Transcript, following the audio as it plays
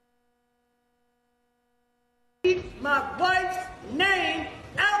my wife's name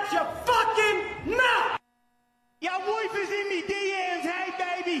out your fucking mouth! Your wife is in me DMs, hey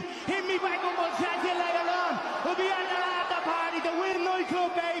baby. Hit me back on my chat here later on. We'll be at the after party, the Win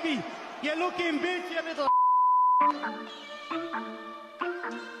nightclub, baby. You looking bitch, you little.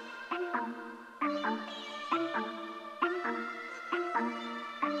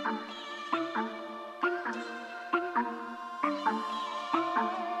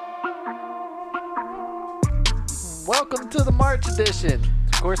 Welcome to the March edition.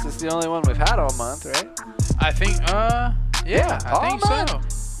 Of course, it's the only one we've had all month, right? I think, yeah, I think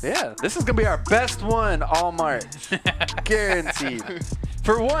so. Yeah, this is going to be our best one all March. Guaranteed.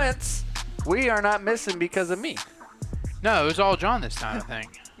 For once, we are not missing because of me. No, it was all John this time, I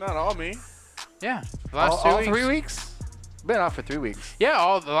think. Not all me. Yeah, the last all 2 weeks. 3 weeks? Been off for 3 weeks. Yeah,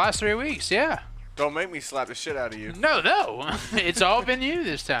 all the last 3 weeks, yeah. Don't make me slap the shit out of you. No. It's all been you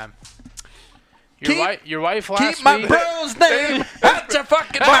this time. Your wife last week. Keep my bro's name out your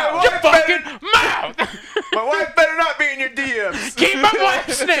fucking mouth. Your fucking mouth. My wife better not be in your DMs. Keep my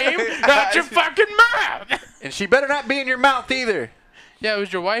wife's name out your fucking mouth. And she better not be in your mouth either. Yeah, it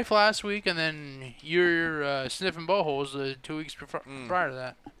was your wife last week, and then you're sniffing buttholes 2 weeks prior to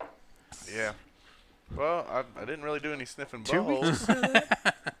that. Yeah. Well, I didn't really do any sniffing 2 weeks?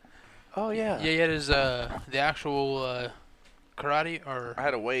 buttholes. Oh, yeah. Yeah, you had his, the actual karate, or... I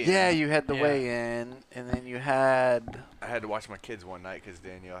had to wait. Yeah, you had the weigh-in, and then you had... I had to watch my kids one night because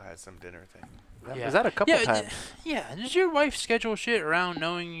Danielle had some dinner thing. Yeah. Was that a couple times? Yeah. Does your wife schedule shit around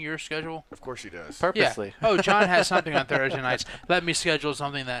knowing your schedule? Of course she does. Purposely. Yeah. Oh, John has something on Thursday nights. Let me schedule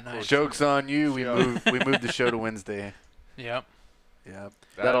something that night. Joke's on you. We moved the show to Wednesday. Yep. Yep.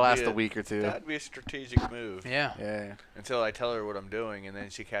 That'll last a week or two. That'd be a strategic move. Yeah. Yeah. Until I tell her what I'm doing, and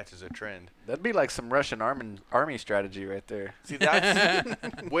then she catches a trend. That'd be like some Russian army strategy right there. See, that's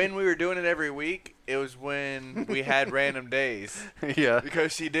when we were doing it every week. It was when we had random days. Yeah.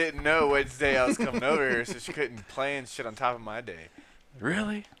 Because she didn't know which day I was coming over here, so she couldn't plan shit on top of my day.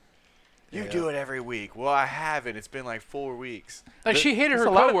 Really? You do it every week. Well, I haven't. It's been like 4 weeks. Like, she hated her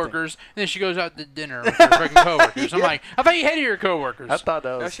a lot of coworkers, and then she goes out to dinner with her freaking coworkers. I'm like, I thought you hated your coworkers. I thought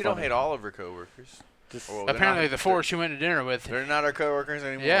that was No, she funny. don't hate all of her coworkers. Well, Apparently, the four she went to dinner with. They're not our coworkers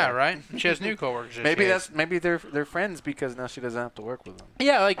anymore. Yeah, right? She has new coworkers. Maybe they're friends because now she doesn't have to work with them.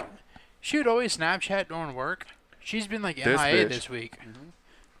 Yeah, like, she would always Snapchat during work. She's been, like, MIA this week. Mm-hmm.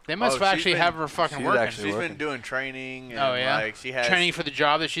 They must actually have her fucking working. She's been doing training. And like, she has training for the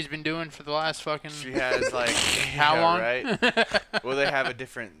job that she's been doing for the last fucking... She has, like... How long? Right? Well, they have a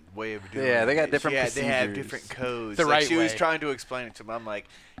different way of doing it. Yeah, they got different procedures. They have different codes. The right She was way. trying to explain it to me. I'm like,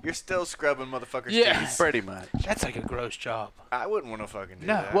 you're still scrubbing motherfuckers' teeth. Pretty much. That's like a gross job. I wouldn't want to fucking do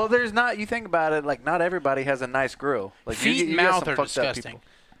that. Well, there's not... You think about it, like, not everybody has a nice grill. Like, Feet and you got mouth some are fucked up disgusting. people.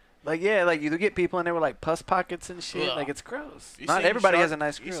 Like, yeah, like, you get people in there with, like, pus pockets and shit. Ugh. Like, it's gross. You Not seen everybody has a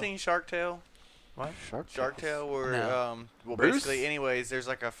nice grill. You seen Shark Tale? What? Shark Tale, where, No. well, Bruce? basically, anyways, there's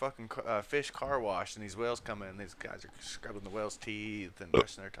like a fucking fish car wash, and these whales come in, and these guys are scrubbing the whales' teeth and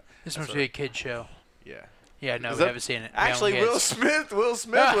brushing their teeth. This must be a kid show. Yeah. Yeah, no, Is we that- haven't seen it. Actually, We haven't Will kids. Smith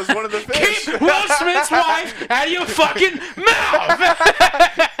was one of the fish. Keep Will Smith's wife out of your fucking mouth!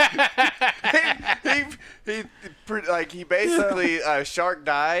 he basically, shark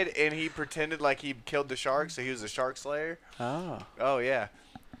died, and he pretended like he killed the shark, so he was a shark slayer. Oh. Oh, yeah.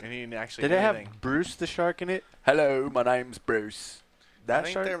 And he didn't actually Did do it anything. have Bruce the shark in it? Hello, my name's Bruce. That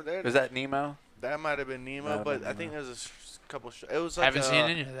think shark? they're- Was that Nemo? That might have been Nemo, Might have but been I think Nemo. there's a couple. It was like Haven't seen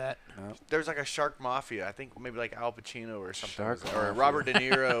any of that. There was like a shark mafia. I think maybe like Al Pacino or something. Shark or mafia. Robert De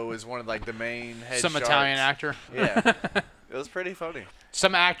Niro was one of like the main head Some sharks. Italian actor. Yeah. It was pretty funny.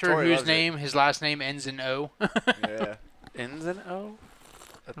 Some actor Tori whose loves it. his last name ends in O. Yeah. Ends in O?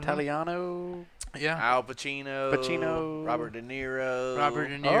 Italiano? Yeah. Al Pacino. Pacino. Robert De Niro. Robert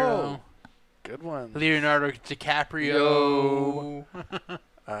De Niro. Good one. Leonardo DiCaprio.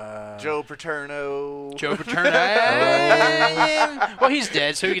 Joe Paterno. Joe Paterno. Well, he's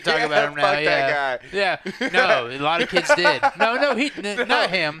dead, so we can talk about him now. Fuck Yeah. that guy. Yeah. No, a lot of kids did. No, not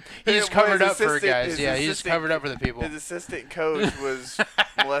him. He's covered up for guys. Yeah, he's covered up for the people. His assistant coach was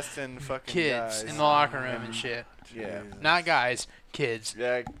molesting fucking Kids guys. in the locker room and shit. Yeah. Not guys, kids.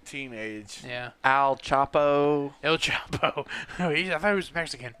 Yeah, teenage. Yeah. Al Chapo. El Chapo. Oh, I thought he was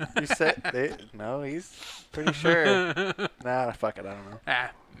Mexican. You said no, he's pretty sure. Nah, fuck it, I don't know.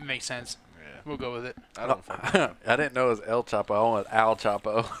 Makes sense. Yeah. We'll go with it. I don't fucking I didn't know it was El Chapo. I wanted Al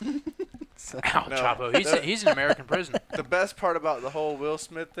Chapo. Al No. Chapo. He's in American prison. The best part about the whole Will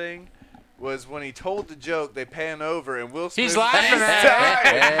Smith thing was when he told the joke, they pan over and Will Smith He's laughing at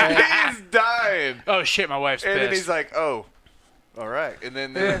dying. He's dying. Oh shit, my wife's And pissed. then he's like, "Oh, all right." And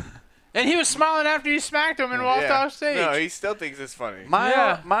then And he was smiling after you smacked him and walked off stage. No, he still thinks it's funny.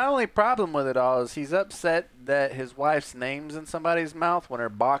 My only problem with it all is he's upset that his wife's name's in somebody's mouth when her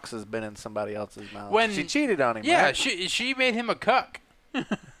box has been in somebody else's mouth. When she cheated on him. Yeah, right? she made him a cuck. I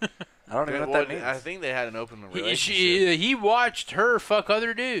don't even know what that means. I think they had an open relationship. He watched her fuck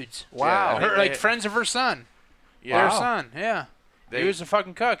other dudes. Wow. Her, like friends of her son. Yeah. Their son, yeah. He was a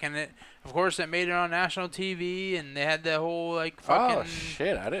fucking cuck, and of course, it made it on national TV, and they had the whole like fucking. Oh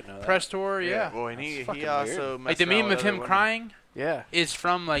shit! I didn't know that. Press tour, yeah. Well, and he also like the meme of him crying. Yeah. Is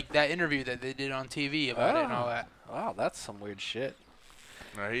from like that interview that they did on TV about it and all that. Wow, that's some weird shit.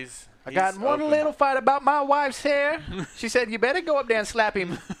 No, I got one little fight about my wife's hair. She said, "You better go up there and slap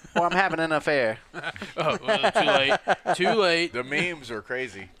him, or I'm having an affair." Oh, well, too late. Too late. The memes are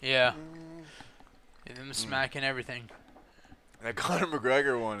crazy. Yeah. And them smacking everything. That Conor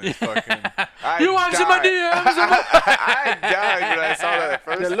McGregor one is fucking. You want some ideas? I died when I saw that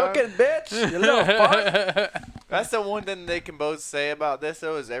first You're time. looking, bitch. You little fuck. That's the one thing they can both say about this,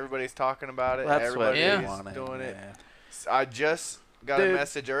 though, is everybody's talking about it. That's what everybody's doing it. I just got a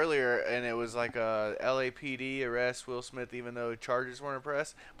message earlier, and it was like a LAPD arrest Will Smith, even though charges weren't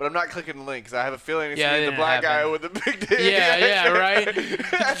pressed. But I'm not clicking the link because I have a feeling it's gonna be the black guy with the big dick. Yeah, right.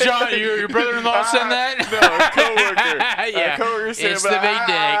 John, your brother-in-law sent that? No, a coworker. Yeah, a coworker said, it's the big dick.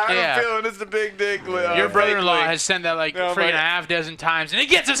 Yeah, I'm feeling it's the big dick. Your brother-in-law has sent that like freaking a half dozen times, and he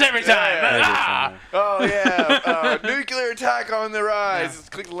gets us every time. Oh yeah, nuclear attack on the rise. Let's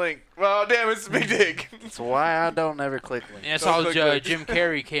click the link. Well, damn, it's the big dick. That's why I don't ever click links. And I saw Jim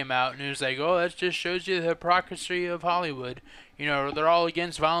Carrey came out, and he was like, "Oh, that just shows you the hypocrisy of Hollywood. You know, they're all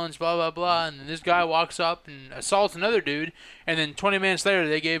against violence, blah, blah, blah." And then this guy walks up and assaults another dude, and then 20 minutes later,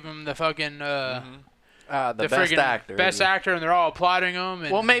 they gave him the fucking the best actor. Best actor, and they're all applauding him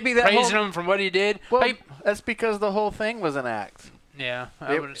and maybe praising him from what he did. Well, that's because the whole thing was an act. Yeah,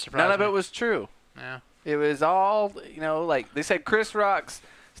 that wouldn't surprise me. None of it was true. Yeah. It was all, like they said Chris Rock's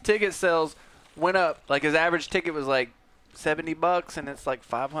ticket sales went up. Like his average ticket was like $70, and it's like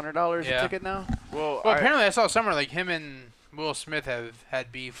 $500 a ticket now. Well, apparently I saw somewhere like him and Will Smith have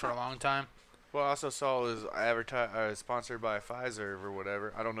had beef for a long time. Well, I also saw it was sponsored by Pfizer or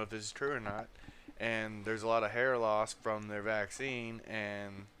whatever. I don't know if this is true or not. And there's a lot of hair loss from their vaccine,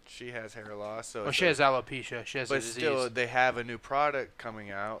 and she has hair loss. So she has alopecia. She has a disease. But still, they have a new product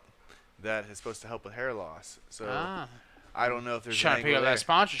coming out that is supposed to help with hair loss. So I don't know if there's trying to pick up that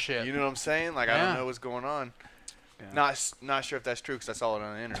sponsorship. You know what I'm saying? Like I don't know what's going on. Yeah. Not sure if that's true because I saw it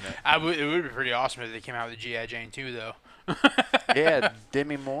on the internet. It would be pretty awesome if they came out with the G.I. Jane too, though. Yeah,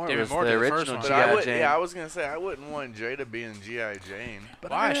 Demi Moore was the original G.I. Jane. Yeah, I was gonna say I wouldn't want Jada being G.I. Jane.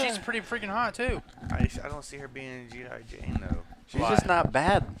 But why? She's pretty freaking hot too. I don't see her being G.I. Jane though. She's just not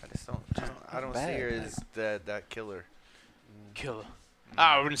bad. I don't see her as that killer. Killer.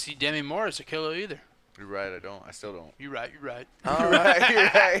 I wouldn't see Demi Moore as a killer either. You're right. I still don't. You're right. All right. You're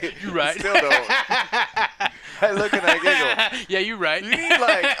right. You're right. Still don't. I look and I giggle. Yeah, you're right. You need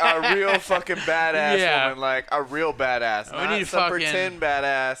like a real fucking badass woman, like a real badass, not need some pretend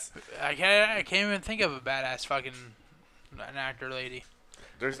badass. I can't even think of a badass fucking an actor lady.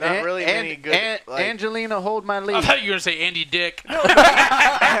 There's not really many good. Angelina, hold my lead. I thought you were gonna say Andy Dick. No.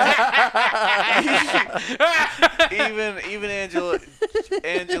 even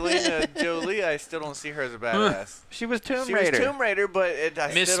Angelina Jolie, I still don't see her as a badass. She was Tomb Raider. She was Tomb Raider, but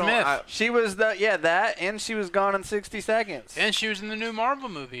Miss Smith. She was that, and she was Gone in 60 Seconds. And she was in the new Marvel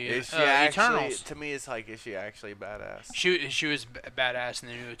movie, is she Eternals. To me, it's like, is she actually badass? She was badass in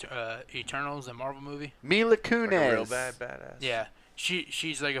the new Eternals, the Marvel movie. Mila Kunis. Like a real badass. Yeah.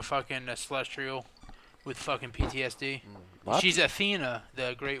 She's like a fucking celestial with fucking PTSD. What? She's Athena,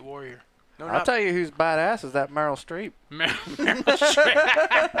 the great warrior. No, I'll tell you who's badass is that Meryl Streep. Meryl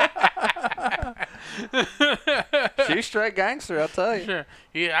Streep. She's straight gangster, I'll tell you. Sure.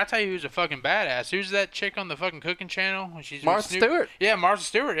 Yeah, I'll tell you who's a fucking badass. Who's that chick on the fucking cooking channel? She's Martha Stewart. Yeah, Martha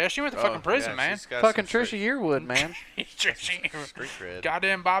Stewart. Yeah, she went to fucking prison, man. Fucking Trisha Yearwood, man. Street cred.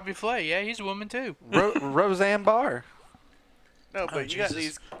 Goddamn Bobby Flay. Yeah, he's a woman too. Roseanne Barr. No, but you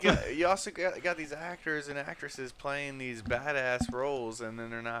also got these actors and actresses playing these badass roles, and then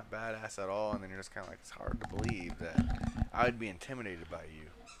they're not badass at all, and then you're just kind of like, it's hard to believe that I would be intimidated by you.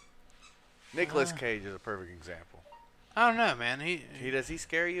 Nicolas Cage is a perfect example. I don't know, man. Does he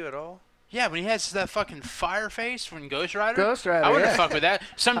scare you at all? Yeah, when he has that fucking fire face from Ghost Rider. Ghost Rider, I wouldn't fuck with that.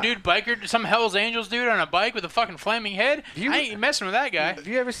 Some dude biker, some Hell's Angels dude on a bike with a fucking flaming head. I ain't messing with that guy. Have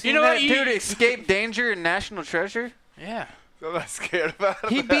you ever seen that dude escape danger in National Treasure? Yeah. I'm not scared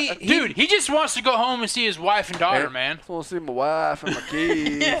about him. Dude, he just wants to go home and see his wife and daughter, man. I want to see my wife and my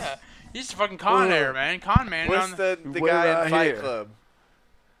kids. Yeah. He's a fucking con man. Con man. What's the guy in Fight Club?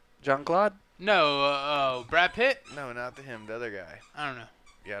 Jean-Claude? No, Brad Pitt? No, not him. The other guy. I don't know.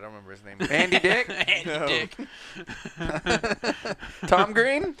 Yeah, I don't remember his name. Andy Dick? Andy Dick. Tom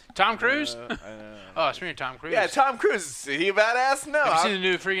Green? Tom Cruise? I know. Oh, speaking of Tom Cruise. Yeah, Tom Cruise. Is he a badass? No. Have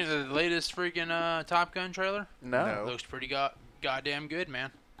you seen the latest freaking Top Gun trailer? No. Looks pretty goddamn good,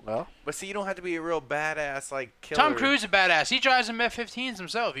 man. Well, But see, you don't have to be a real badass like killer. Tom Cruise is a badass. He drives them F-15s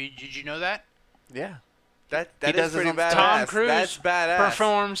himself. Did you know that? yeah. That He is does his pretty own badass. Tom Cruise That's badass.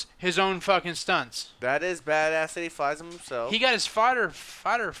 performs his own fucking stunts. That is badass that he flies them himself. He got his fighter, not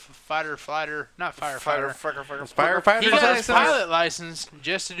firefighter. Firefighter He got his license? pilot license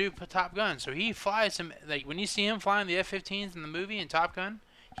just to do Top Gun. So he flies him, like when you see him flying the F-15s in the movie in Top Gun,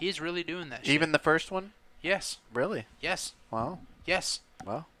 he's really doing that shit. Even the first one? Yes. Really? Yes. Wow. Yes.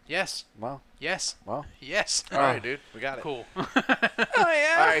 Wow. Yes. Wow. Yes. Wow. Yes. All right, dude. We got it. Cool. Oh,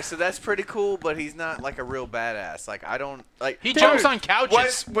 yeah. All right, so that's pretty cool, but he's not like a real badass. Like I don't like. He jumps on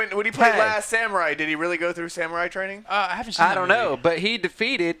couches. When he played Hey. Last Samurai, did he really go through samurai training? I haven't seen I that don't movie. know, but he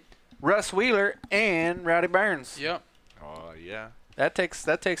defeated Russ Wheeler and Rowdy Burns. Yep. Oh yeah. That takes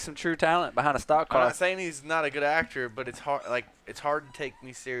some true talent behind a stock I'm car. not saying he's not a good actor, but it's hard. Like it's hard to take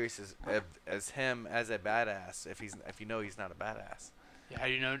me serious as him as a badass if you know he's not a badass. How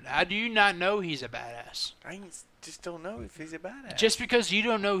do you know? How do you not know he's a badass? Just don't know if he's a badass. Just because you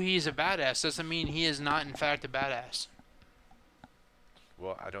don't know he's a badass doesn't mean he is not in fact a badass.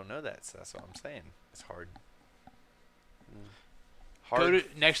 Well, I don't know that, so that's what I'm saying. It's hard.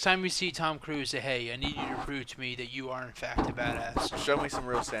 Next time you see Tom Cruise, say, "Hey, I need you to prove to me that you are in fact a badass. Show me some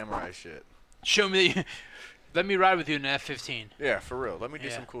real samurai shit. Show me. Let me ride with you in an F-15." Yeah, for real. Let me do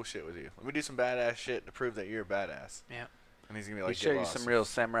Yeah. some cool shit with you. Let me do some badass shit to prove that you're a badass. Yeah. And he's gonna be He'd like, show "Get you lost." some real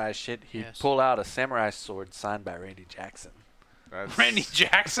samurai shit. He'd Yes. pull out a samurai sword signed by Randy Jackson. That's- Randy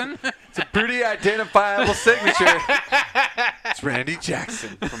Jackson. It's a pretty identifiable signature. It's Randy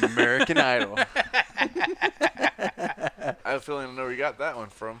Jackson from American Idol. I have a feeling I know where you got that one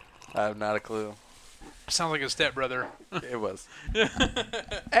from. I have not a clue. Sounds like a stepbrother. It was.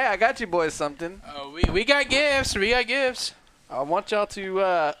 Hey, I got you boys something. Oh, we got gifts. We got gifts. I want y'all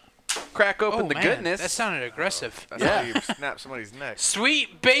to crack open the man, goodness. That sounded aggressive. That's Yeah. how you snap somebody's neck.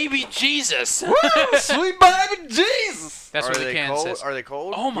 Sweet baby Jesus. Woo! Sweet baby Jesus! That's Are what the they can cold? says. Are they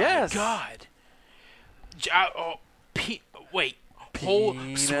cold? Oh my Yes. God. Wait. Whole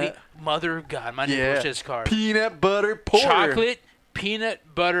Peanut. sweet mother of God. My name Yeah. was just card. Peanut butter porter. Chocolate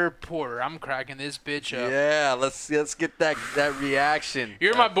peanut butter porter. I'm cracking this bitch up. Yeah, let's get that reaction.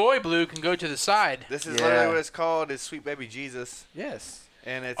 You're my boy, Blue. Can go to the side. This is Yeah. literally what it's called. Is Sweet Baby Jesus, Yes.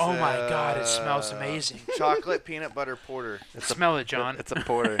 and it's Oh my God, it smells amazing. chocolate peanut butter porter. Smell it, John. It's a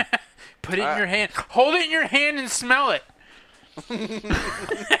porter. Put it in your hand. Hold it in your hand and smell it.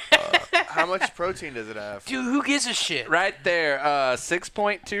 How much protein does it have? Dude, who gives a shit? Right there,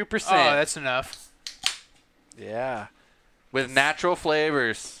 6.2%. Oh, that's enough. Yeah. With natural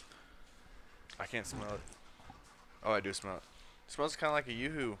flavors. I can't smell it. Oh, I do smell it. It smells kind of like a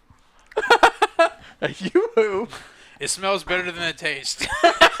yoo-hoo. A yoo-hoo? It smells better than it tastes.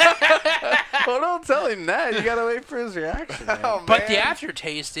 Well, don't tell him that. You gotta wait for his reaction, man. Oh, But the man.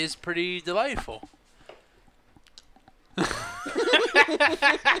 aftertaste is pretty delightful.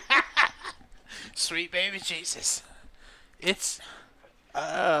 Sweet baby Jesus. It's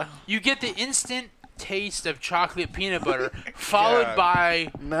you get the instant taste of chocolate peanut butter followed God.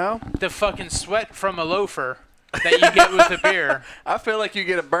 by No? the fucking sweat from a loafer that you get with the beer. I feel like you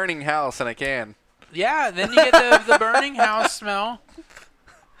get a burning house in a can. Yeah, then you get the burning house smell.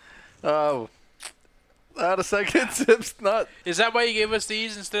 Oh. Out of second sip's not. Is that why you gave us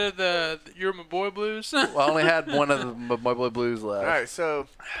these instead of the You're My Boy Blues? Well, I only had one of the My Boy Blues left. All right, so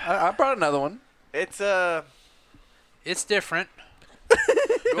I brought another one. it's It's different.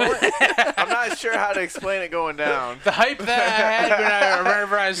 I'm not sure how to explain it going down. The hype that I had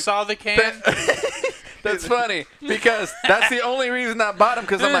whenever I saw the can. That's funny because that's the only reason I bought them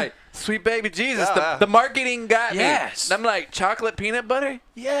because I'm like, sweet baby Jesus. Yeah. The marketing got Yes. me. And I'm like, chocolate peanut butter?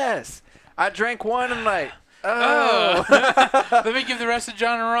 Yes. I drank one and like, oh. Let me give the rest of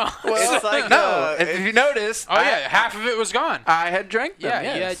John a run. It's like No. If you notice, Oh yeah, half of it was gone. I had drank them.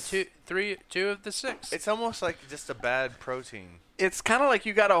 Yeah, yes. you had two of the six. it's almost like just a bad protein. It's kind of like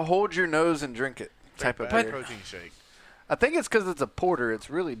you got to hold your nose and drink it type of bad beer. protein shake. I think it's because it's a porter. It's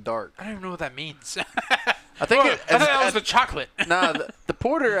really dark. I don't even know what that means. I think I thought that was the chocolate. no, the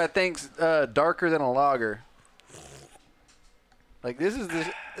porter I think's darker than a lager. Like this is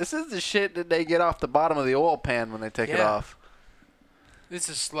the shit that they get off the bottom of the oil pan when they take it Yeah. off. This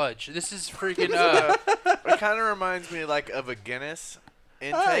is sludge. This is freaking. It kind of reminds me like of a Guinness,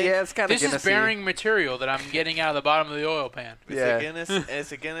 intake. Yeah, it's kind of This is bearing material that I'm getting out of the bottom of the oil pan.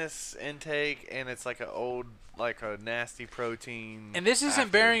 It's a Guinness intake, and it's like a nasty protein. And this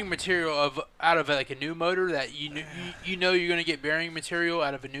isn't bearing material out of like a new motor that you know you're gonna get bearing material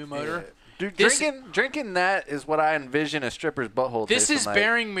out of a new motor. Yeah. Dude, drinking that is what I envision a stripper's butthole. This is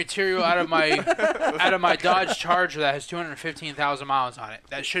bearing material out of my Dodge Charger that has 215,000 miles on it.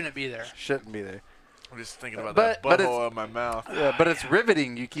 That shouldn't be there. Shouldn't be there. I'm just thinking about that butthole in my mouth. Yeah, but it's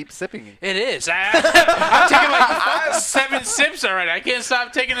riveting. You keep sipping it. It is. I'm taking like 7 sips already. I can't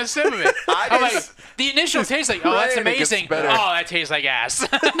stop taking a sip of it. The initial taste like, oh, that's amazing. Oh, that tastes like ass.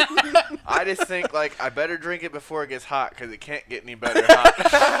 I just think like I better drink it before it gets hot because it can't get any better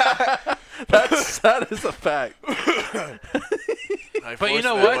hot. That is a fact. But you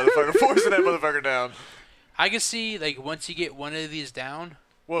know what? Forcing that motherfucker down. I can see like once you get one of these down.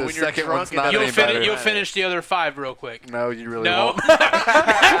 Well, The when you're second drunk, one's not you'll finish the other 5 real quick. No, you really No. won't.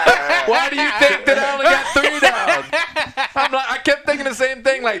 Why do you think that I only got 3 down? I kept thinking the same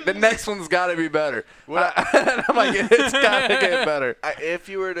thing. Like the next one's got to be better. And I'm like, it's got to get better. If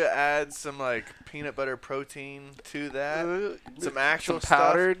you were to add some like peanut butter protein to that, some actual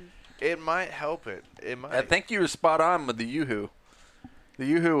powdered, stuff, it might help it. It might. I think you were spot on with the Yoo-Hoo. The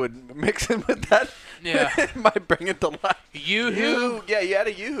Yoo-Hoo would mix in with that. Yeah. It might bring it to life. Yoo-Hoo. Yeah, you had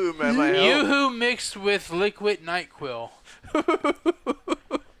a Yoo-Hoo, man. Yoo-Hoo mixed with liquid NyQuil.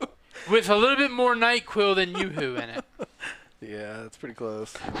 With a little bit more NyQuil than Yoo-Hoo in it. Yeah, that's pretty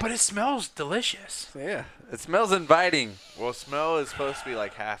close. But it smells delicious. Yeah, it smells inviting. Well, smell is supposed to be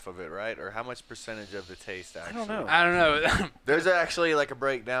like half of it, right? Or how much percentage of the taste actually? I don't know. There's actually like a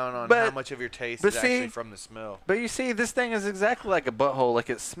breakdown on how much of your taste is actually from the smell. But you see, this thing is exactly like a butthole. Like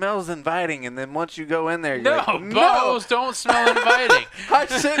it smells inviting, and then once you go in there, you're like, buttholes don't smell inviting. I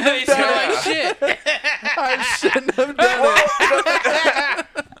shouldn't They have done smell it. like shit. I shouldn't have done it.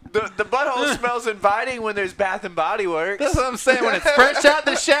 The butthole smells inviting when there's Bath and Body Works. That's what I'm saying. When it's fresh out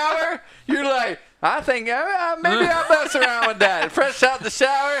the shower, you're like, I think maybe I'll mess around with that. Fresh out the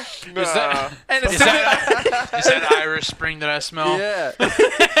shower. Is that Irish Spring that I smell? Yeah.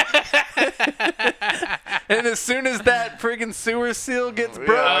 And as soon as that friggin' sewer seal gets broke,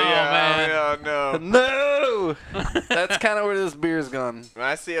 no. That's kind of where this beer's gone. When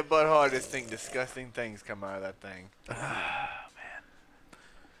I see a butthole, I just think disgusting things come out of that thing.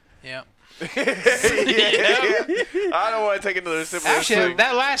 Yeah. I don't want to take another sip. Actually,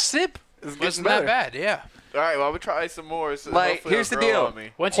 that last sip wasn't that bad. Yeah. All right, well, we'll try some more. So like, here's the deal.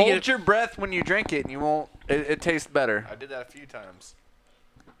 Once Hold you get your breath when you drink it, and you won't. It tastes better. I did that a few times.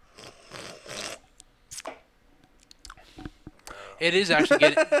 It is actually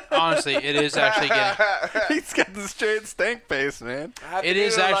getting. Honestly, it is actually getting. He's got the straight stank face, man. It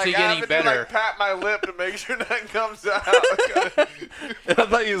is actually getting better. I have to pat my lip to make sure nothing comes out. I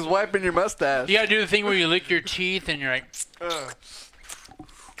thought you was wiping your mustache. You gotta do the thing where you lick your teeth and you're like.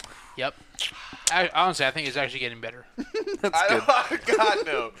 Yep. Honestly, I think it's actually getting better. That's good. God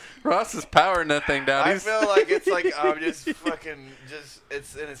no. Ross is powering that thing down. I feel like it's like I'm just fucking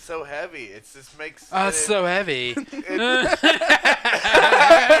it's so heavy. It just makes. Oh, it's so heavy.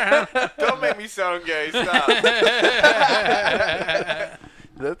 Don't make me sound gay. Stop.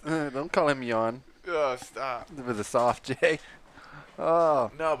 Don't call him yawn. Oh, stop. With a soft J. Oh.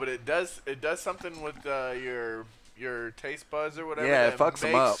 No, but it does something with your taste buds or whatever. Yeah, that it fucks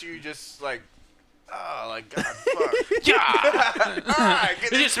them up. Makes you just like. Oh, like, God, fuck. It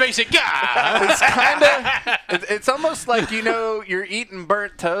just makes it, God. It's kind of, it's almost like, you're eating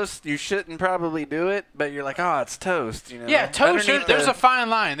burnt toast. You shouldn't probably do it, but you're like, oh, it's toast, Yeah, toast, there's a fine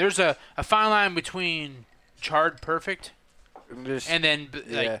line. There's a fine line between charred perfect and then,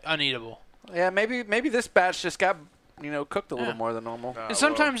 uneatable. Yeah, maybe this batch just got, cooked a little more than normal. And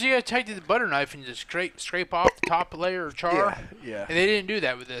sometimes you gotta take the butter knife and just scrape off the top layer of char. Yeah. And they didn't do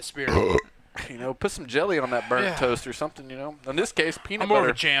that with this beer. Put some jelly on that burnt toast or something, In this case, peanut butter. I'm more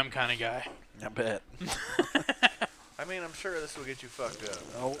of a jam kind of guy. I bet. I mean, I'm sure this will get you fucked up.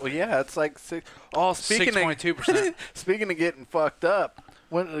 Oh, well, yeah, it's like 6.2%. Speaking of getting fucked up,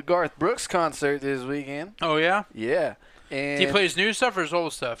 went to the Garth Brooks concert this weekend. Oh, yeah? Yeah. And did he play his new stuff or his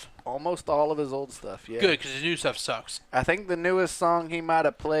old stuff? Almost all of his old stuff, yeah. Good, because his new stuff sucks. I think the newest song he might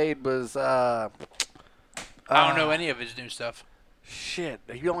have played was... I don't know any of his new stuff. Shit,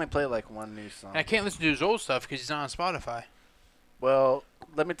 he only played like one new song. And I can't listen to his old stuff because he's not on Spotify. Well,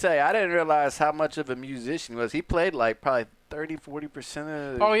 let me tell you, I didn't realize how much of a musician he was. He played like probably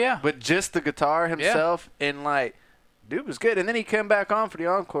 30-40% of Oh, yeah. But just the guitar himself, and like, dude was good. And then he came back on for the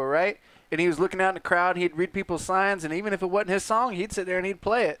encore, right? And he was looking out in the crowd, he'd read people's signs, and even if it wasn't his song, he'd sit there and he'd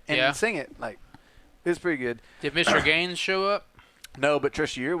play it and sing it. Like, it was pretty good. Did Mr. Gaines show up? No, but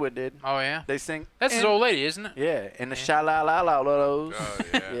Trisha Yearwood did. Oh yeah. They sing. That's his old lady, isn't it? Yeah, in the sha-la-la-la-los. Oh,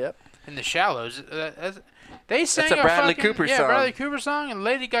 yeah. Yep. In the Shallows. They sang a Bradley fucking, Cooper yeah, song. Bradley Cooper song and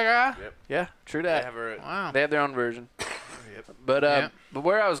Lady Gaga. Yep. Yeah, true They that. have her. Wow. They have their own version. Yep. But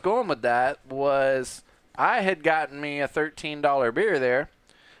where I was going with that was I had gotten me a $13 beer there,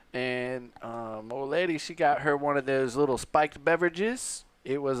 and old lady, she got her one of those little spiked beverages.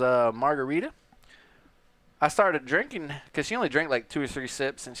 It was a margarita. I started drinking because she only drank like 2 or 3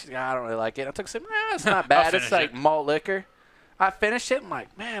 sips, and she's like, I don't really like it. I took a sip. It's not bad. It's like malt liquor. I finished it. I'm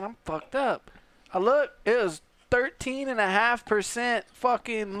like, man, I'm fucked up. I look, it was 13.5%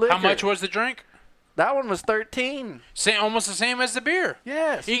 fucking liquor. How much was the drink? That one was 13. Almost the same as the beer.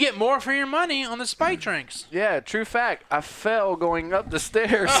 Yes. You get more for your money on the spike drinks. Yeah, true fact. I fell going up the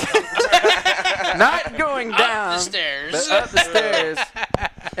stairs. Not going down. Up the stairs. But up the stairs.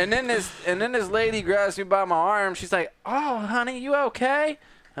 And then this lady grabs me by my arm. She's like, "Oh, honey, you okay?"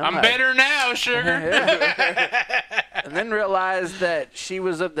 I'm like, better now, sugar. Yeah. And then realized that she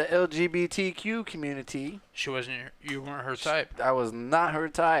was of the LGBTQ community. She wasn't. You weren't her type. I was not her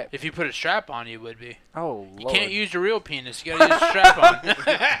type. If you put a strap on, you would be. Oh, You Lord. can't use the real penis. You gotta use a strap on.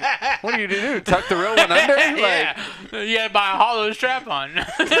 What do you do? Tuck the real one under? Yeah. You gotta buy a hollow strap on.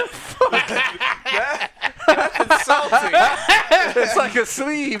 Insulting. It's like a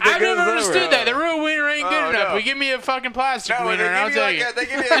sleeve. That I've never goes over. understood that. The real wiener ain't good Oh, enough. no. We give me a fucking plastic No, wiener and I'll take it. they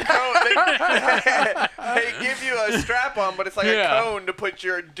give you a cone. They give you a strap on, but it's like Yeah. a cone to put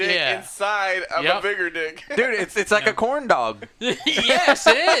your dick Yeah. inside of Yep. a bigger dick. Dude, it's like a corn dog. Yes,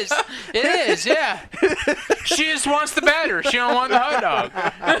 it is. It is, yeah. She just wants the batter. She don't want the hot dog.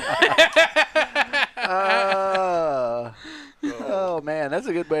 Oh man, that's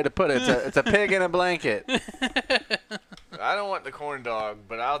a good way to put it. It's a pig in a blanket. I don't want the corn dog,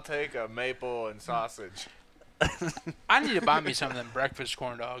 but I'll take a maple and sausage. I need to buy me some of them breakfast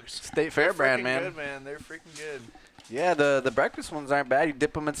corn dogs. State Fair brand, Freaking man. good, man. They're freaking good. Yeah, the breakfast ones aren't bad. You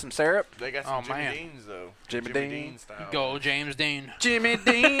dip them in some syrup. They got some Oh, Jimmy man. Deans though. Jimmy Dean Dean. style. Go, James Dean. Jimmy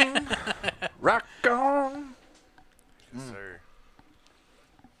Dean, rock on. Yes, sir.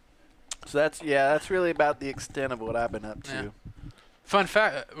 So that's really about the extent of what I've been up to. Yeah. Fun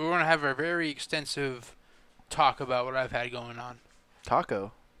fact, we're going to have a very extensive talk about what I've had going on.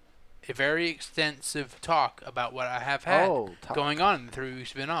 Taco. A very extensive talk about what I have had taco. going on in the 3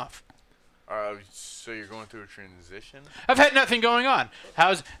 weeks been off. So you're going through a transition? I've had nothing going on.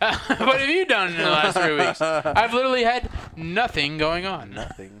 What have you done in the last 3 weeks? I've literally had nothing going on.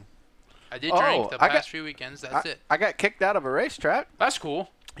 Nothing. I did drink the I past got- few weekends. That's it. I got kicked out of a racetrack. That's cool.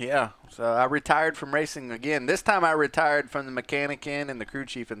 Yeah, so I retired from racing again. This time I retired from the mechanic end and the crew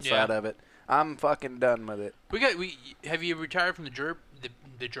chief inside Yeah. of it. I'm fucking done with it. Have you retired from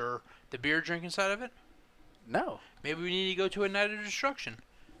the beer drinking side of it? No. Maybe we need to go to a night of destruction.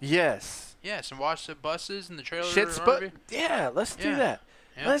 Yes. Yes, and watch the buses and the trailers. Shit's but yeah, let's do Yeah. that.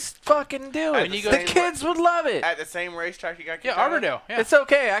 Yeah. Let's fucking do it. And you go The to- kids would love it. At the same racetrack you got kicked Yeah, out of? Arbordale. Yeah. It's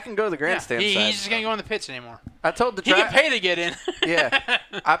okay. I can go to the Yeah. grandstand He's side. just gonna go in the pits anymore. I told the He track. can pay to get in. Yeah,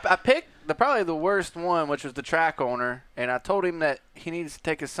 I picked probably the worst one, which was the track owner, and I told him that he needs to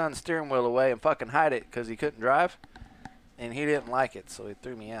take his son's steering wheel away and fucking hide it because he couldn't drive, and he didn't like it, so he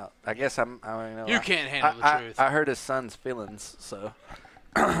threw me out. I guess I don't know. You can't handle the truth. I hurt his son's feelings, so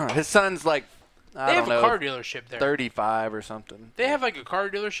his son's like I They don't have know, a car dealership there. 35 or something. They have like a car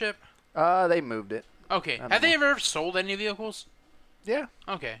dealership. They moved it. Okay. don't Have they know. ever sold any vehicles? Yeah,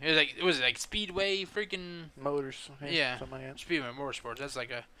 Okay. Was it like Speedway freaking motors. Yeah. something like that. Speedway Motorsports?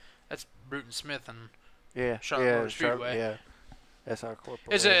 That's Bruton Smith and Yeah, Charlotte yeah, Motor Speedway. yeah. That's our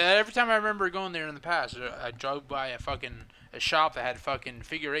corporate. Is it every time I remember going there in the past, I drove by a shop that had fucking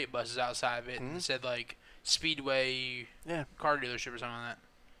figure 8 buses outside of it and it said like Speedway Yeah. car dealership or something like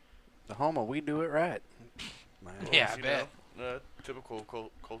The home of We Do It Right. Man. that. Yeah, I You bet. know,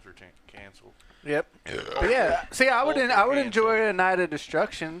 typical culture cancel. Yep. But yeah. See, I would Cancel. enjoy a night of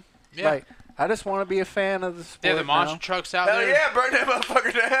destruction. Yeah. Like, I just want to be a fan of the sport. They have the monster now. trucks out Hell there. yeah, burn that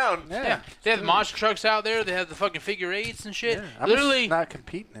motherfucker down. Yeah. They have the monster trucks out there. They have the fucking figure 8s and shit. Yeah, I'm Literally, just not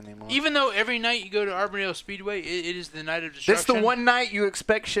competing anymore. even though every night you go to Arbordale Speedway, it is the night of destruction. This the one night you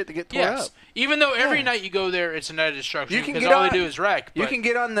expect shit to get tore Yes. up. Even though every Yeah. night you go there, it's a night of destruction. You can because get all on- they do is wreck. You but- can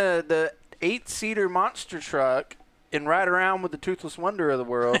get on the 8-seater monster truck and ride around with the toothless wonder of the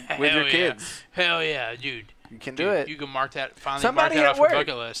world with your Hell yeah. kids. Hell yeah, dude. You can Dude, do it. You can mark that. Finally, Somebody mark that at off your work.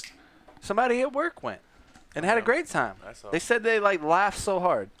 bucket list. Somebody at work went and had a great time. I saw. They said they like laughed so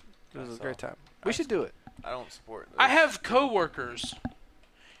hard. It was a saw. great time. We should do it. I don't support this. I have coworkers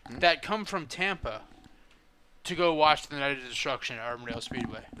that come from Tampa to go watch the Night of Destruction at Arbordale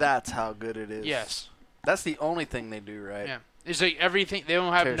Speedway. That's how good it is. Yes. That's the only thing they do right. Yeah. It's like everything. They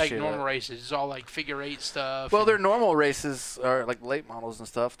don't have Tear like shit normal up. races. It's all like figure 8 stuff. Well, and- their normal races are like late models and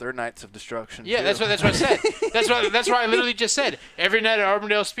stuff. They're nights of destruction. Yeah, too. that's what I said. That's why I literally just said every night at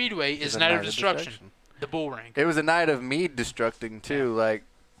Auburndale Speedway is It's a a night of night of destruction. destruction. The bull ring. It was a night of me destructing too. Like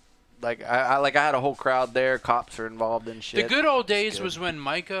I had a whole crowd there. Cops are involved in shit. The good old days good. was when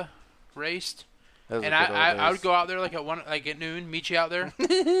Micah raced, Those and were good old I days. would go out there like at noon, meet you out there,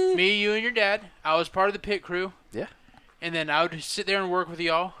 me, you, and your dad. I was part of the pit crew. Yeah. And then I would sit there and work with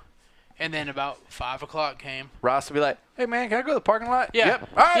y'all, and then about 5 o'clock came. Ross would be like, "Hey man, can I go to the parking lot?" Yeah. Yep.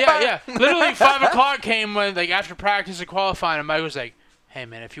 All right, yeah, bye. yeah. Literally 5 o'clock came when like after practice and qualifying, and Mike was like, "Hey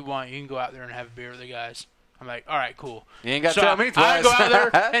man, if you want, you can go out there and have a beer with the guys." I'm like, "All right, cool." You ain't got to So tell me I twice. go out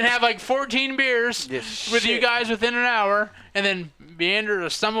there and have like 14 beers Yeah, with you shit. guys within an hour, and then meander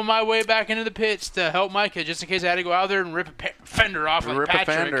or stumble my way back into the pits to help Micah, just in case I had to go out there and rip a fender off like Rip a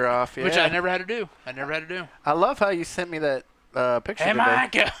Patrick, fender off, which yeah. I never had to do. I love how you sent me that picture Hey, today.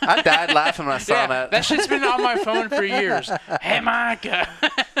 Micah. I died laughing when I saw Yeah, that shit's been on my phone for years. Hey, Micah.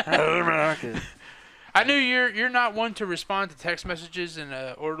 I knew you're not one to respond to text messages in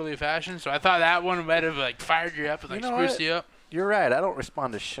an orderly fashion, so I thought that one might have like fired you up and like You know spruced what? you up. You're right. I don't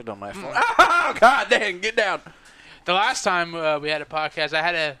respond to shit on my phone. Oh, God dang, get down. The last time we had a podcast, I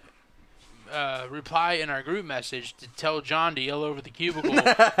had a reply in our group message to tell John to yell over the cubicle and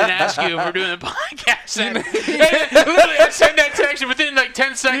ask you if we're doing a podcast. And literally, I sent that text, and within like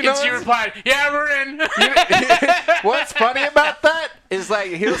 10 seconds, you what's- replied, "Yeah, we're in." What's funny about that is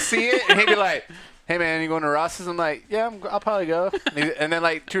like he'll see it and he'll be like, "Hey man, you going to Ross's?" I'm like, "Yeah, I'll probably go." And then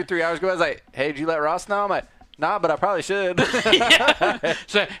like 2 or 3 hours go, I was like, "Hey, did you let Ross know?" I'm like, "Nah, but I probably should." Yeah.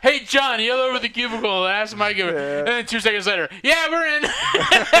 So, hey, John, yell over the cubicle and ask Mike. And then 2 seconds later, "Yeah, we're in."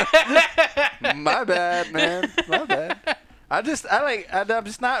 My bad, man. My bad. I'm just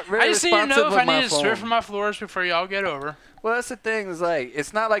not very I just need to responsive know if with I my need to phone. Swiffer my floors before y'all get over. Well, that's the thing. Is like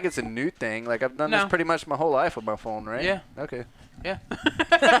it's not like it's a new thing. Like I've done No. this pretty much my whole life with my phone, right? Yeah. Okay. Yeah.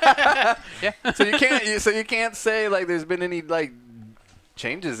 Yeah. So you can't say like there's been any like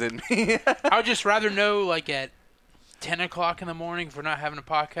changes in me. I would just rather know like at 10 o'clock in the morning if we're not having a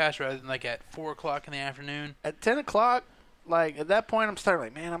podcast rather than like at 4 o'clock in the afternoon. At 10 o'clock, like at that point, I'm starting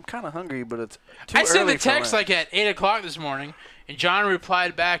like, man, I'm kind of hungry, but it's too I early sent the for text lunch. like at 8 o'clock this morning, and John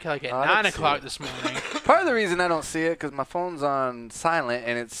replied back like at Oh, I 9 didn't see o'clock it. this morning. Part of the reason I don't see it because my phone's on silent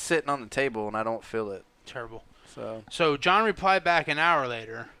and it's sitting on the table and I don't feel it. Terrible. So John replied back an hour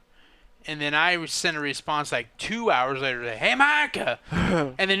later, and then I sent a response like 2 hours later. Like, "Hey, Micah,"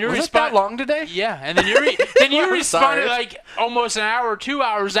 and then your was it response. that long today? Yeah, and then you I'm responded sorry. like almost an hour or 2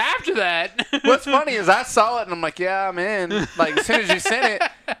 hours after that. What's funny is I saw it and I'm like, yeah, I'm in. Like as soon as you sent it,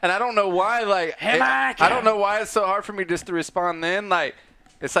 and I don't know why. Like Hey, Micah. I don't know why it's so hard for me just to respond. Then like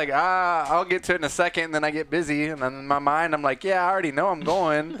it's like I'll get to it in a second, and then I get busy, and then in my mind I'm like, yeah, I already know I'm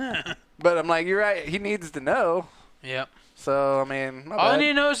going. But I'm like, you're right. He needs to know. Yep. So I mean, my All I bad. need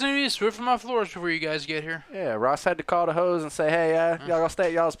to know is to be Swiffer my floors before you guys get here. Yeah, Ross had to call the hose and say, hey, y'all gonna stay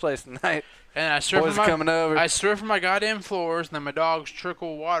at y'all's place tonight. And I Boys Swiffer coming over. I Swiffer my goddamn floors, and then my dogs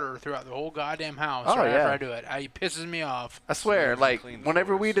trickle water throughout the whole goddamn house Oh, right yeah. after I do it. It pisses me off. I swear, Swears and like clean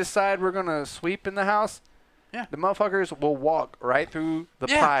whenever we floors. decide we're gonna sweep in the house, Yeah. the motherfuckers will walk right through the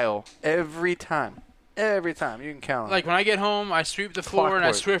Yeah. pile every time. Every time. You can count on Like it. when I get home, I sweep the floor and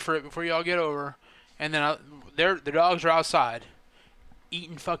I Clockwork. Swiffer it before y'all get over, and then the dogs are outside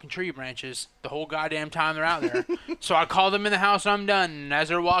eating fucking tree branches the whole goddamn time they're out there. So I call them in the house and I'm done. And as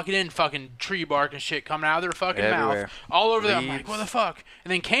they're walking in, fucking tree bark and shit coming out of their fucking Everywhere. mouth. All over them. I'm like, Leaves. what the fuck?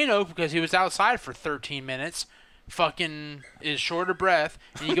 And then Kano, because he was outside for 13 minutes, fucking is short of breath.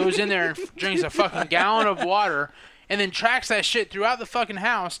 And he goes in there and drinks a fucking gallon of water. And then tracks that shit throughout the fucking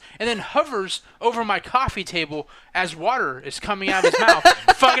house, and then hovers over my coffee table as water is coming out of his mouth.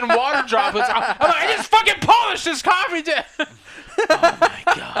 Fucking water droplets. I'm like, I just fucking polished this coffee table. Oh my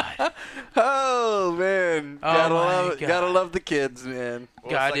god. Oh man. Oh, gotta my love God. gotta love the kids, man. Well,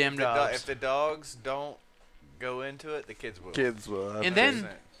 it's Goddamn if the dogs. if the dogs don't go into it, the kids will. Kids will. And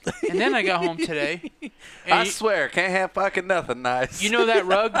then I got home today. I And swear, can't have fucking nothing nice. you know that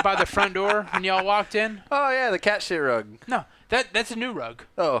rug by the front door when y'all walked in? Oh yeah, the cat shit rug. No, that's a new rug.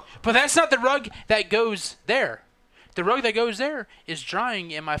 Oh. But that's not the rug that goes there. The rug that goes there is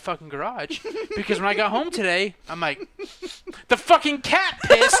drying in my fucking garage. Because when I got home today, I'm like, the fucking cat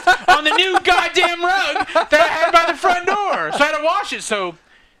pissed on the new goddamn rug that I had by the front door. So I had to wash it. So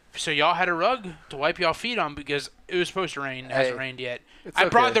y'all had a rug to wipe y'all feet on because it was supposed to rain. It hasn't Hey, rained yet. it's I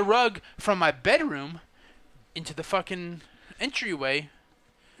brought okay. the rug from my bedroom into the fucking entryway.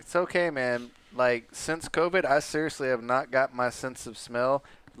 It's okay, man. Like since COVID, I seriously have not got my sense of smell.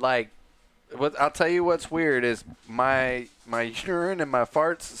 Like I'll tell you what's weird is my urine and my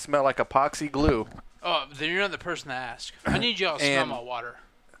farts smell like epoxy glue. Oh, then you're not the person to ask. I need y'all to smell my water.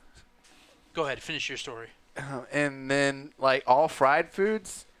 Go ahead, finish your story. And then, like, all fried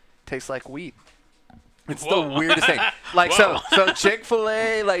foods taste like weed. It's the weirdest thing. Like, so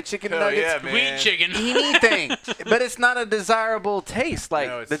Chick-fil-A, like chicken nuggets, weed chicken, anything. But it's not a desirable taste.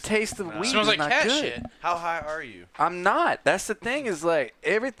 Like, the taste of weed smells is like not cat good. shit. How high are you? I'm not. That's the thing is, like,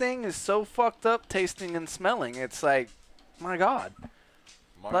 everything is so fucked up tasting and smelling. It's like, my God.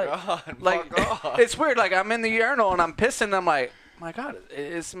 My God. It's weird. Like, I'm in the urinal and I'm pissing and I'm like, my God,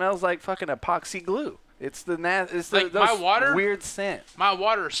 it smells like fucking epoxy glue. It's the my water, weird scent. My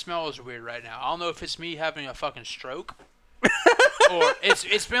water smells weird right now. I don't know if it's me having a fucking stroke, or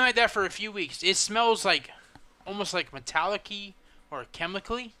it's been like that for a few weeks. It smells like almost like metallic-y or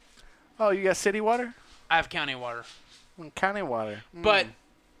chemically. Oh, you got city water? I have county water. County water. But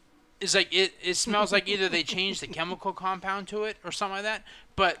it's like it smells like either they changed the chemical compound to it or something like that.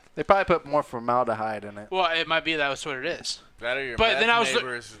 But they probably put more formaldehyde in it. Well, it might be that's what it is. That or your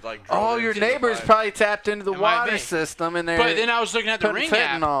neighbors like your neighbors probably tapped into the water system and But then I was looking at the Ring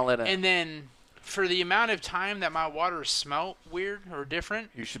app, in it. And then for the amount of time that my water smelled weird or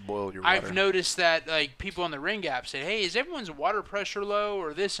different, you should boil your water. I've noticed that like people on the Ring app say, "Hey, is everyone's water pressure low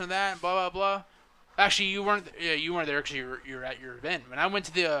or this and that?" Blah blah blah. Actually, you weren't there because you were at your event. When I went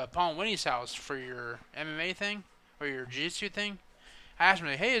to the Paul and Winnie's house for your MMA thing or your jiu-jitsu thing, I asked them,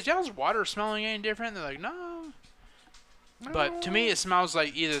 like, "Hey, is y'all's water smelling any different?" They're like, "No." But to me, it smells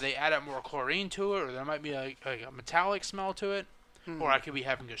like either they add up more chlorine to it, or there might be like a metallic smell to it, or I could be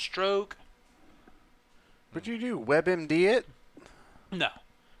having a stroke. Would you do WebMD it? No.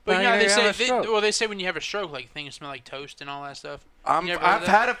 But you know, they say when you have a stroke, like things smell like toast and all that stuff. I've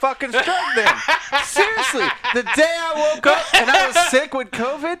had a fucking stroke then. Seriously, the day I woke up and I was sick with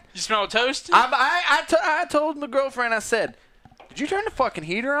COVID. You smell toast? I told my girlfriend, I said, "Did you turn the fucking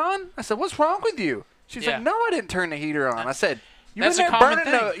heater on?" I said, "What's wrong with you?" She's like, "No, I didn't turn the heater on." I said, "You in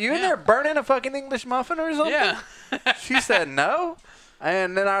there burning a fucking English muffin or something?" Yeah. She said, "No."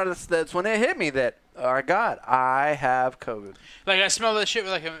 And then that's when it hit me that, oh, God, I have COVID. Like, I smell that shit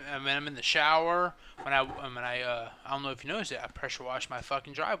like when I'm in the shower. When I don't know if you noticed it, I pressure wash my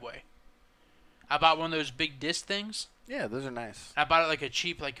fucking driveway. I bought one of those big disc things. Yeah, those are nice. I bought it like a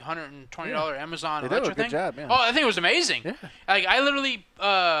cheap, like $120 Amazon electric thing. Good job, yeah. Oh, I think it was amazing. Yeah. Like, I literally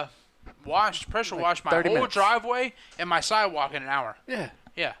pressure washed my whole driveway and my sidewalk in an hour. Yeah.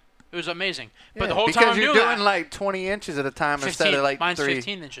 Yeah. It was amazing. Yeah, but the whole because time you're doing like 20 inches at a time 15, instead of like mine's 3.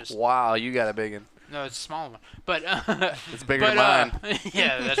 15 inches. Wow, you got a big one. No, it's a small one. But it's bigger than mine.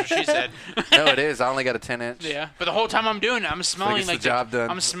 Yeah, that's what she said. No, it is. I only got a 10-inch. Yeah, but the whole time I'm doing it, I'm smelling like the job done.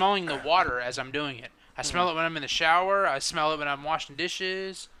 I'm smelling the water as I'm doing it. I smell it when I'm in the shower. I smell it when I'm washing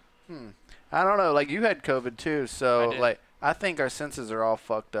dishes. I don't know. Like, you had COVID too, so I think our senses are all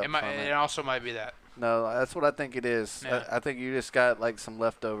fucked up. It also might be that. No, that's what I think it is. Yeah. I think you just got like some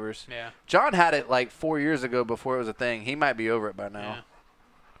leftovers. Yeah. John had it like 4 years ago before it was a thing. He might be over it by now.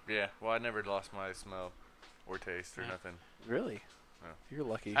 Yeah. Well, I never lost my smell or taste or nothing. Really? No. You're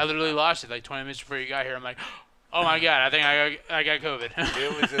lucky. I literally lost it like 20 minutes before you got here. I'm like, oh my God, I think I got COVID.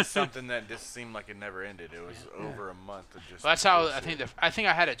 It was just something that just seemed like it never ended. It was over a month of just. Well, that's how I think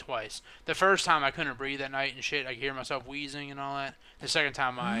I had it twice. The first time I couldn't breathe that night and shit. I could hear myself wheezing and all that. The second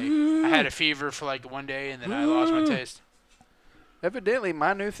time I had a fever for like one day and then I lost my taste. Evidently,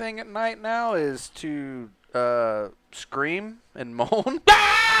 my new thing at night now is to scream and moan.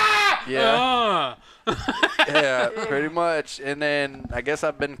 Yeah. Yeah, pretty much. And then I guess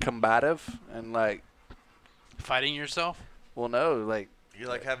I've been combative and like fighting yourself. Well, no, like you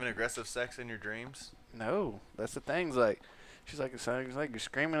like having aggressive sex in your dreams. No, that's the thing. Like she's like, it sounds like you're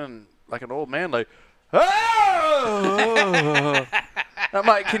screaming like an old man, like, oh! I'm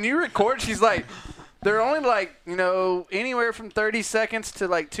like, can you record? She's like, they're only like, anywhere from 30 seconds to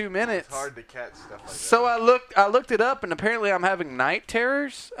like 2 minutes. It's hard to catch stuff like that. So I looked it up, and apparently I'm having night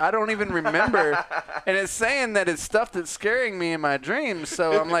terrors. I don't even remember. And it's saying that it's stuff that's scaring me in my dreams,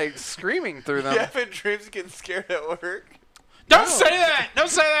 so I'm like screaming through them. You having dreams of getting scared at work? Don't say that! Don't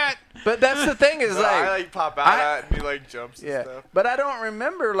say that! But that's the thing is, I like pop out at and he like jumps and stuff. But I don't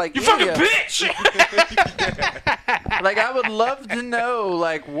remember like you fucking bitch! Like I would love to know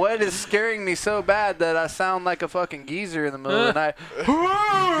like what is scaring me so bad that I sound like a fucking geezer in the middle of the night.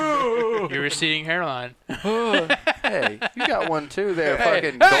 Your receding hairline. Hey, you got one too there,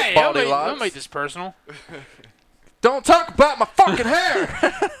 fucking baldy locks. Don't make this personal. Don't talk about my fucking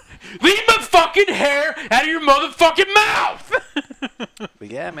hair. Leave my fucking hair out of your motherfucking mouth! But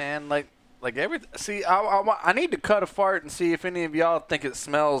yeah, man, like Like see, I need to cut a fart and see if any of y'all think it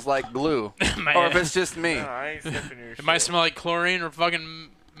smells like glue, or if it's just me. No, I ain't sniffing your It might smell like chlorine or fucking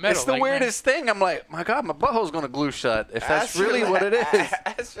metal. It's the weirdest thing. I'm like, my God, my butthole's gonna glue shut. If that's really what it is.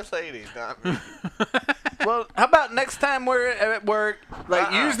 Ask your lady, not me. Well, how about next time we're at work,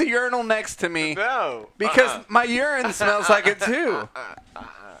 like use the urinal next to me. No. Because my urine smells like it too.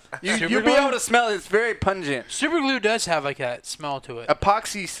 You'll be able to smell it. It's very pungent. Super glue does have like that smell to it.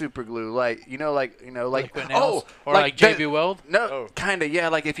 Epoxy super glue, like or like JB Weld. No, kind of, yeah.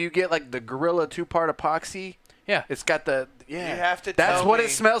 Like if you get like the Gorilla 2-part epoxy, yeah, it's got the You have to. That's what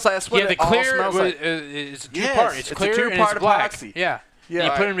it smells like. That's what the it all clear smells like. It's a 2-part. It's clear a 2-part and it's black. epoxy. Yeah. Yeah.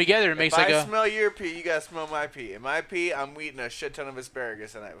 You put them together, it makes if like I smell your pee, you gotta smell my pee. In my pee, I'm eating a shit ton of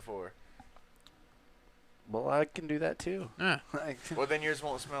asparagus the night before. Well, I can do that too. Yeah. Well, then yours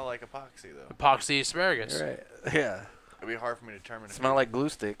won't smell like epoxy though. Epoxy asparagus. Right. Yeah. It'd be hard for me to determine. Smell like glue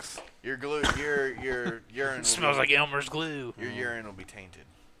sticks. Your glue, your urine. Smells like Elmer's glue. Your urine will be tainted.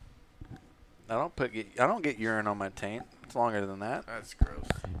 I don't get urine on my taint. It's longer than that. That's gross.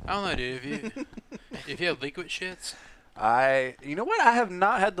 I don't know, dude. If you have liquid shits. You know what? I have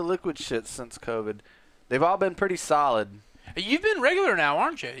not had the liquid shit since COVID. They've all been pretty solid. You've been regular now,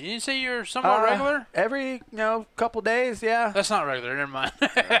 aren't you? You didn't say you're somewhat regular? Every, couple days, yeah. That's not regular. Never mind.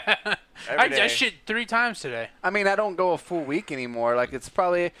 Every day. I shit 3 times today. I mean, I don't go a full week anymore. Like, it's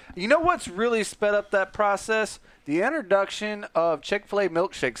probably... You know what's really sped up that process? The introduction of Chick-fil-A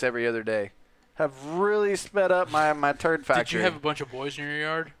milkshakes every other day have really sped up my turd factory. Did you have a bunch of boys in your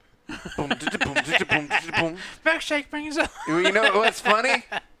yard? Boom, boom, boom, boom. Milkshake brings up. You know what's funny?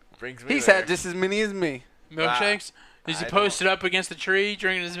 Brings me He's there. had just as many as me. Milkshakes? Is he posted up against the tree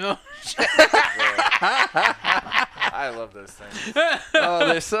drinking his milk? I love those things. Oh,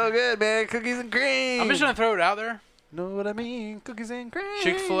 they're so good, man. Cookies and cream. I'm just going to throw it out there. Know what I mean? Cookies and cream.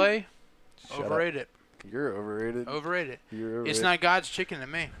 Chick-fil-A, Shut overrated. up. You're overrated. Overrated. You're overrated. It's not God's chicken to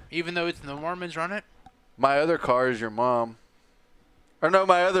me. Even though it's the Mormons run it. My other car is your mom. Or no,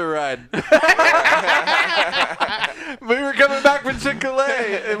 my other ride. We were coming back from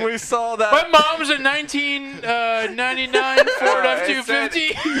Chick-fil-A, and we saw that. My mom's a 1999 Ford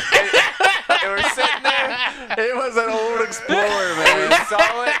F-250. And we're sitting there. It was an old Explorer, man.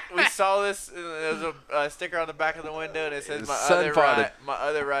 We saw this. There was a sticker on the back of the window, and it says, "My other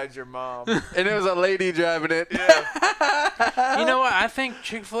ride's your mom." And it was a lady driving it. Yeah. You know what? I think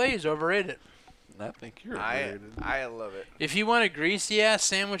Chick-fil-A is overrated. I think you're overrated. I love it. If you want a greasy-ass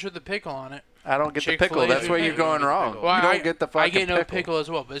sandwich with a pickle on it. I don't get the Chick-fil-A pickle. That's where you're going wrong. Well, you don't get the fucking I get no pickle as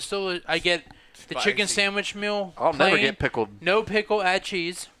well, but still, I get the chicken sandwich meal. I'll plain, never get pickled. No pickle, add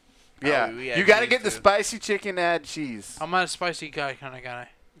cheese. Yeah, we add you got to cheese get the too. spicy chicken, add cheese. I'm not a spicy guy kind of guy.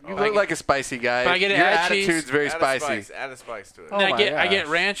 You look like a spicy guy. But I get it, Your add cheese. attitude's very spicy. Add a spice to it. Oh And my I get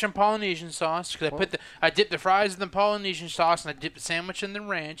gosh. ranch and Polynesian sauce because I dip the fries in the Polynesian sauce and I dip the sandwich in the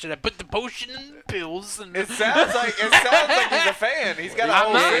ranch and I put the potion in the pills and It sounds like he's a fan. He's got a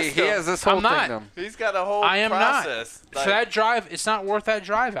whole system. He has this whole I'm not. thing. He's got a whole I am process. not. So that drive, it's not worth that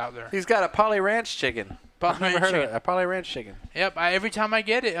drive out there. He's got a Poly Ranch chicken. Poly I've never Ranch heard of chicken. it. A Poly Ranch chicken. Yep. Every time I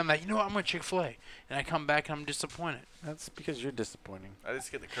get it, I'm like, you know what? I'm going to Chick-fil-A. And I come back and I'm disappointed. That's because you're disappointing. I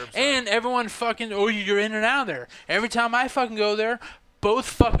just get the curbside. And everyone fucking, you're in and out of there. Every time I fucking go there, both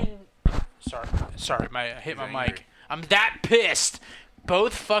fucking. Sorry, I hit my angry. mic. I'm that pissed.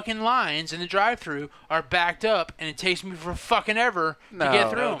 Both fucking lines in the drive-thru are backed up, and it takes me for fucking ever to get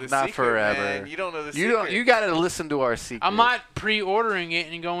through No, them. the Not secret, forever. Man. You don't know the You secret. don't. You got to listen to our secret. I'm not pre-ordering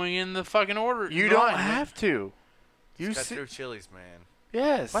it and going in the fucking order. You line. don't have to. You Cut see, through Chili's, man.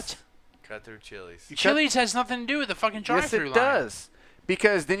 yes. What? Cut through Chili's. Chili's has nothing to do with the fucking Yes, drive-thru it line. does.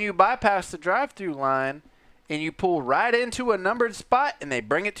 Because then you bypass the drive-through line, and you pull right into a numbered spot, and they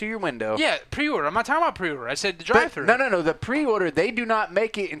bring it to your window. Yeah, pre-order. I'm not talking about pre-order. I said the But- drive-thru. No. The pre-order, they do not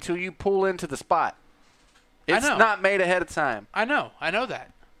make it until you pull into the spot. It's know. not made ahead of time. I know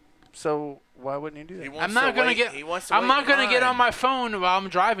that. So why wouldn't you do that? He wants I'm not to gonna wait- get. He wants to I'm wait not in gonna get line. on my phone while I'm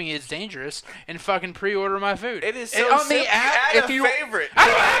driving. It's dangerous and fucking pre-order my food. It is And so on the simple. app, Add if a you- favorite. I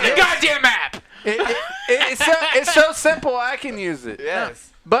don't have the goddamn app. It's so simple. I can use it. Yes.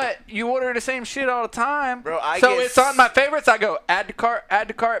 But you order the same shit all the time. Bro, I so get it's on my favorites. I go add to cart,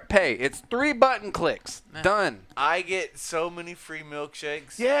 pay. It's 3 button clicks. Done. I get so many free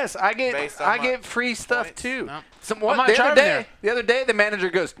milkshakes. Yes, I Based on my get free stuff points? too. No. Somewhat, I'm not the other driving day, the manager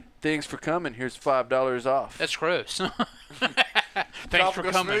goes, "Thanks for coming. Here's $5 off." That's gross. Thanks for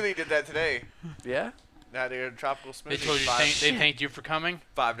Tropical coming. Smoothie did that today. Yeah. Now they got a tropical smoothie. They told you they thanked you for coming.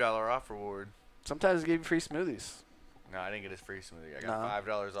 $5 off reward. Sometimes they give you free smoothies. No, I didn't get his free smoothie. I got No.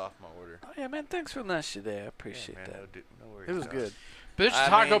 $5 off my order. Oh yeah, man. Thanks for the nice shit there. I appreciate Yeah, man, that. no worries. It was Josh. good. There's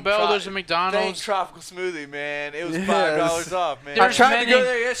Taco Bell, there's a McDonald's. Thank Tropical Smoothie, man. It was $5 off, man. I tried to go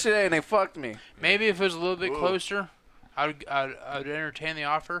there yesterday and they fucked me. Maybe if it was a little bit closer, I'd entertain the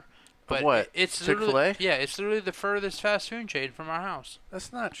offer. But what? It's Chick-fil-A? Yeah, it's literally the furthest fast food chain from our house.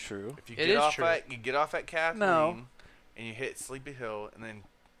 That's not true. If you It get is off true. you get off at Kathleen and you hit Sleepy Hill and then,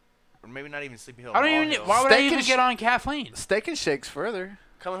 or maybe not even Sleepy Hill. I don't even. Hill. Why would I Steak even and get on Kathleen? Steak and Shake's further.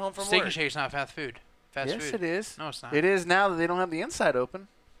 Coming home from Steak work. and Shake's not fast food. Fast Yes, food. it is. No, it's not. It is now that they don't have the inside open.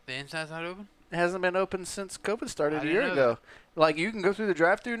 The inside's not open. It hasn't been open since COVID started I a didn't year know ago. Like you can go through the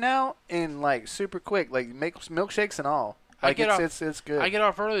drive-through now and like super quick, like make milkshakes and all. Like it's good. I get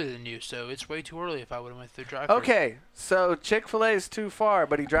off earlier than you, so it's way too early if I would have went through drive-through. Okay, so Chick-fil-A is too far,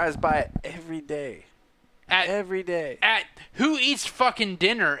 but he drives by it every day. Every day. At who eats fucking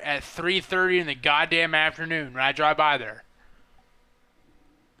dinner at 3:30 in the goddamn afternoon when I drive by there?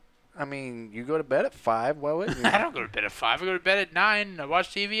 I mean, you go to bed at 5. Why wouldn't you? I don't go to bed at 5. I go to bed at 9. I watch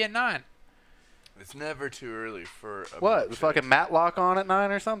TV at 9. It's never too early for a What? milkshake. Fucking Matlock on at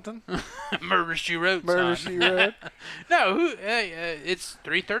 9 or something? Murder She Wrote. Murder son. She Wrote. No, it's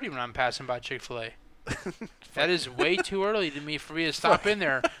 3:30 when I'm passing by Chick-fil-A. That is way too early for me to stop in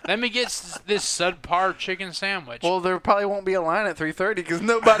there. Let me get this subpar chicken sandwich. Well, there probably won't be a line at 3:30 because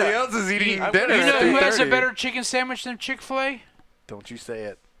nobody else is eating dinner. You know at who has a 3:30. better chicken sandwich than Chick-fil-A? Don't you say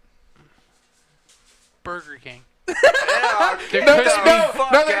it. Burger King. Yeah, They're No, crispy.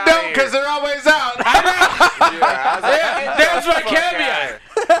 they don't because they're always out. That's my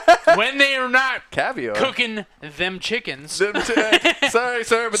caveat. When they are not Caviar. cooking them chickens. Sorry,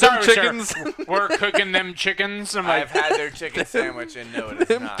 sir, but Sorry, them chickens. sir. We're cooking them chickens. I'm like, I've had their chicken sandwich and no, it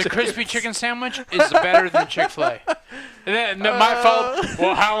is not. the crispy chicken sandwich is better than Chick-fil-A. And then, my fault.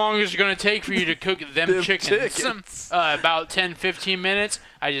 Well, how long is it going to take for you to cook them chickens? About 10, 15 minutes.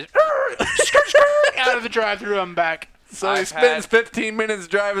 I just out of the drive-thru. I'm back. So he spends 15 minutes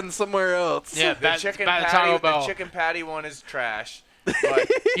driving somewhere else. Yeah, The chicken Taco patty, Bell. the chicken patty one is trash. But,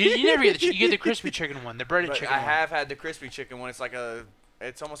 You never get you get the crispy chicken one, the breaded but chicken I one. have had the crispy chicken one.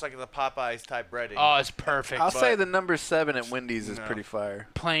 It's almost like the Popeyes type breading. Oh, it's perfect. I'll say the number 7 at Wendy's is No. pretty fire.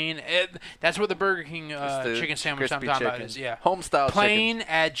 Plain. That's what the Burger King It's the chicken sandwich I'm crispy talking about chicken. is. Yeah. Home style Plain,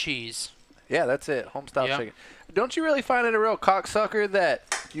 chicken. add cheese. Yeah, that's it. Home style Yep. chicken. Don't you really find it a real cocksucker that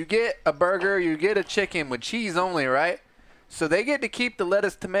you get a burger, you get a chicken with cheese only, right? So they get to keep the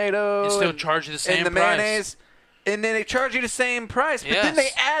lettuce, tomato, And still charge you the same and the price. mayonnaise, and then they charge you the same price. But then Yes. they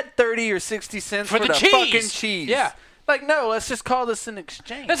add 30 or 60 cents For for the the cheese. fucking cheese. Yeah. Like, no, let's just call this an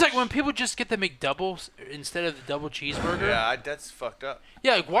exchange. That's like when people just get the McDouble instead of the double cheeseburger. Yeah, that's fucked up.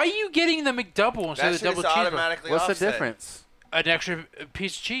 Yeah, like why are you getting the McDouble instead That of the shit double is cheeseburger? automatically What's the offset. difference? An extra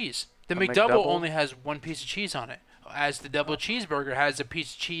piece of cheese. The A McDouble McDouble? only has one piece of cheese on it, as the double cheeseburger has a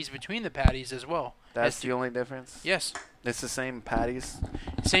piece of cheese between the patties as well. That's the only difference? Yes. It's the same patties?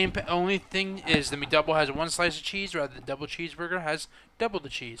 Only thing is the McDouble has one slice of cheese, rather the double cheeseburger has double the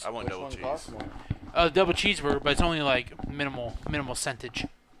cheese. I want double cheese. Double cheeseburger, but it's only like minimal percentage.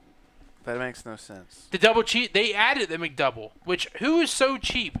 That makes no sense. The double cheese, they added the McDouble, which who is so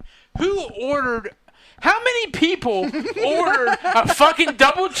cheap? Who ordered? How many people ordered a fucking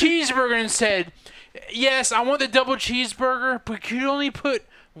double cheeseburger and said, "Yes, I want the double cheeseburger, but could you only put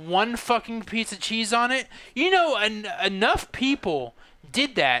one fucking piece of cheese on it?" You know, enough people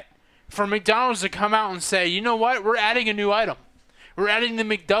did that for McDonald's to come out and say, "You know what? We're adding a new item. We're adding the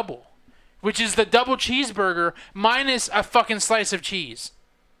McDouble, which is the double cheeseburger minus a fucking slice of cheese."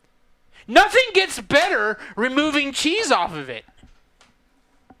 Nothing gets better removing cheese off of it.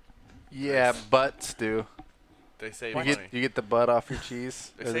 Yeah, butts do. They save You money. get the butt off your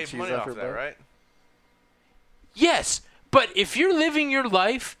cheese? They or the save cheese money off your that, butt? right? Yes, but if you're living your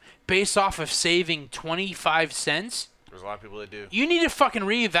life based off of saving 25 cents, There's a lot of people that do. you need to fucking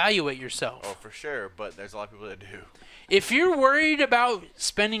reevaluate yourself. Oh, for sure, but there's a lot of people that do. If you're worried about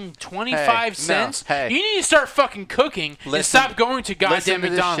spending 25 cents, hey. you need to start fucking cooking and Listen- stop going to Listen goddamn to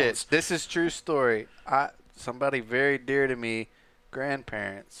McDonald's. This shit. This is true story. Somebody very dear to me,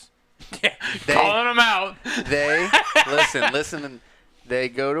 grandparents. Yeah, They- calling them out. They listen. They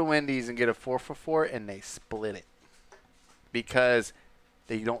go to Wendy's and get a 4 for $4, and they split it because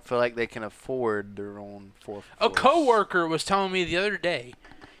they don't feel like they can afford their own 4 for $4. A coworker was telling me the other day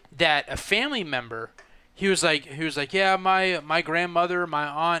that a family member, he was like, yeah, my grandmother, my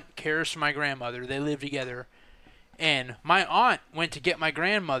aunt cares for my grandmother. They live together, and my aunt went to get my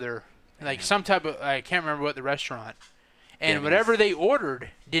grandmother like some type of, I can't remember what the restaurant, and whatever they ordered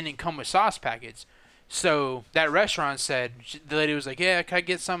didn't come with sauce packets. So that restaurant said, the lady was like, yeah, can I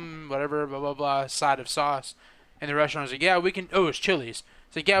get some whatever blah blah blah side of sauce, and the restaurant was like, yeah, we can. Oh, it's Chili's.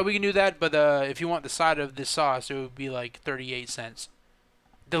 It's like, yeah, we can do that, but if you want the side of this sauce, it would be like 38 cents.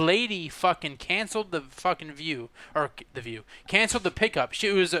 The lady fucking canceled the fucking canceled the pickup.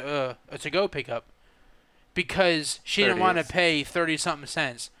 It was a to-go pickup because she didn't want to pay 30-something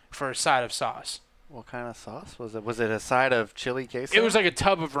cents for a side of sauce. What kind of sauce was it? Was it a side of chili queso? It was like a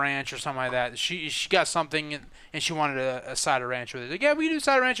tub of ranch or something like that. She got something and she wanted a side of ranch with it. Like, yeah, we do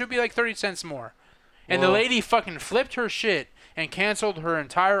side of ranch. It would be like 30 cents more. And the lady fucking flipped her shit and canceled her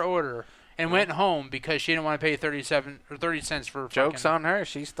entire order and went home because she didn't want to pay 30 cents for Joke's on her.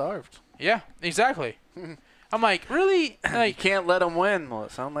 She starved. Yeah, exactly. I'm like, really? Like, you can't let them win. Well,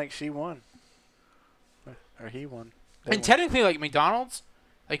 it sounded like she won. Or he won. And technically, like McDonald's,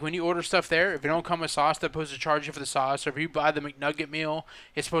 like when you order stuff there, if it don't come with sauce, they're supposed to charge you for the sauce. Or if you buy the McNugget meal,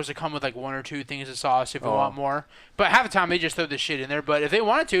 it's supposed to come with like 1 or 2 things of sauce if you want more. But half the time they just throw this shit in there. But if they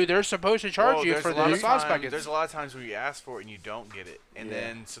wanted to, they're supposed to charge you for the sauce packets. There's a lot of times where you ask for it and you don't get it. And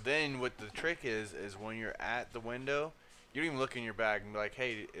then what the trick is when you're at the window, you don't even look in your bag and be like,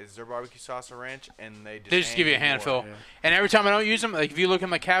 hey, is there barbecue sauce or ranch? And they just give you a handful. Yeah. And every time I don't use them, like if you look in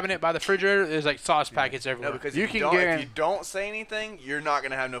my cabinet by the refrigerator, there's like sauce packets everywhere. No, because if you don't say anything, you're not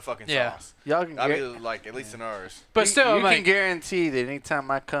going to have no fucking sauce. Y'all can like, at least in ours. But still, you can guarantee that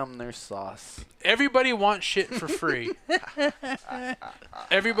anytime I come, there's sauce. Everybody wants shit for free.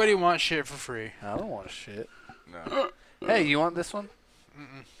 Everybody wants shit for free. I don't want shit. No. Hey, you want this one?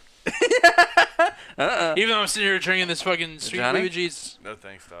 Mm-mm. Even though I'm sitting here drinking this fucking sweet blue cheese. No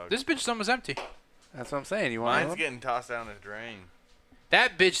thanks, dog. This bitch is almost empty. That's what I'm saying. You want Mine's getting tossed down the drain.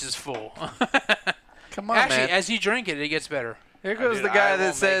 That bitch is full. Come on, actually, man. as you drink it, it gets better. Here goes the guy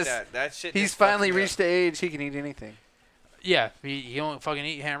that says he's finally reached the age he can eat anything. Yeah, he don't fucking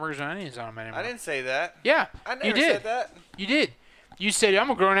eat hamburgers and onions on him anymore. I didn't say that. Yeah, I never said that. You did. You said, I'm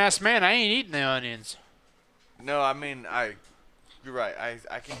a grown-ass man. I ain't eating the onions. No, I mean, you're right.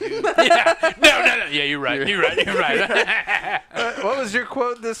 I can do. Yeah. No. Yeah, you're right. You're right. What was your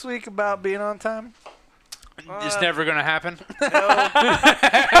quote this week about being on time? It's never gonna happen.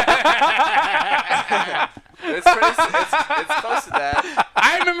 It's close to that.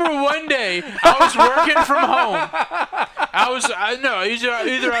 I remember one day I was working from home.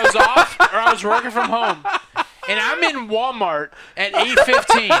 Either I was off or I was working from home. And I'm in Walmart at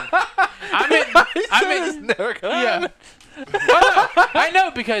 8:15. I'm never gonna happen. Well, I know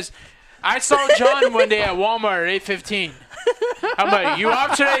because I saw John one day at Walmart at 8:15. I'm like, you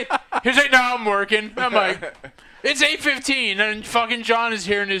off today? He's like, no, I'm working. I'm like, it's 8:15 and fucking John is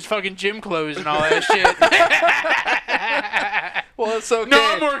here in his fucking gym clothes and all that shit. Well, it's okay. No,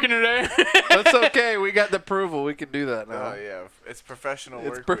 I'm working today. That's okay. We got the approval. We can do that now. Oh, yeah. It's professional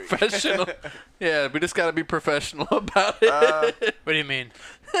work. It's professional. Yeah, we just got to be professional about it. What do you mean?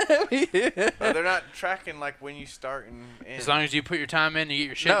 They're not tracking like when you start and end. As long as you put your time in and you get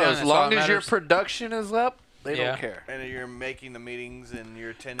your shit done. As long as your production is up, they don't care. And you're making the meetings and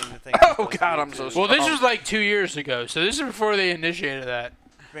you're attending the things. Oh, God, I'm so sorry. Well, this was like 2 years ago, so this is before they initiated that.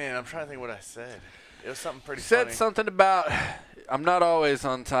 Man, I'm trying to think what I said. It was something pretty funny. Said something about, I'm not always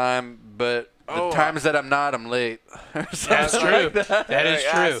on time, but the times that I'm not, I'm late. That's true. Like that is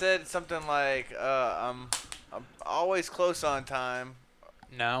true. I said something like, I'm always close on time.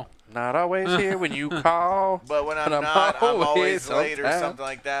 No. Not always here when you call. But when I'm not, I'm always late or something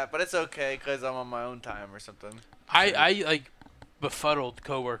like that. But it's okay because I'm on my own time or something. I like befuddled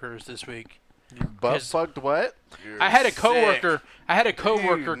coworkers this week. You butt-fucked what? I had a coworker.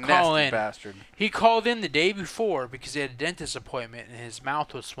 Call in. Bastard. He called in the day before because he had a dentist appointment and his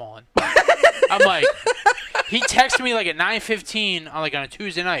mouth was swollen. I'm like, he texted me like at 9:15 on a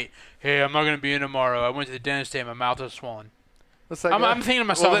Tuesday night. Hey, I'm not gonna be in tomorrow. I went to the dentist today. My mouth was swollen. I'm thinking to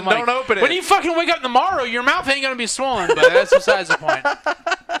myself, well, then don't open it. When you fucking wake up tomorrow, your mouth ain't gonna be swollen. But that's besides the point.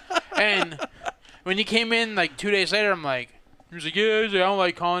 And when he came in like 2 days later, I'm like, he was like, yeah, I don't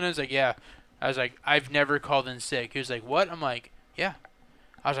like calling in. I was like, yeah. I was like, I've never called in sick. He was like, what? I'm like, yeah.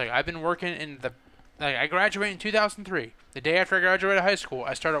 I was like, I've been working I graduated in 2003. The day after I graduated high school,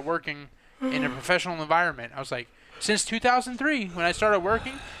 I started working in a professional environment. I was like, since 2003, when I started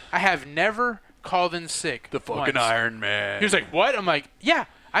working, I have never called in sick. The fucking once. Iron Man. He was like, what? I'm like, yeah.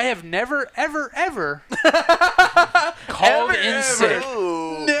 I have never, ever, ever called in sick.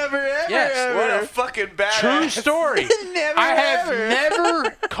 Ooh. Never, ever, yes. ever. What a fucking badass. True story. I have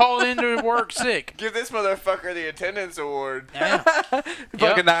never called into work sick. Give this motherfucker the attendance award. Yeah.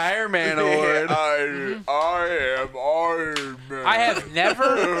 Fucking the Iron Man award. I am Iron Man. I have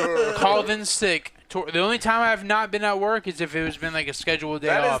never called in sick. The only time I have not been at work is if it has been like a scheduled day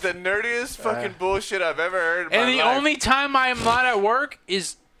off. That is the nerdiest fucking bullshit I've ever heard in my life. And the only time I am not at work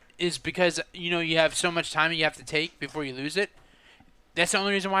is because, you have so much time you have to take before you lose it. That's the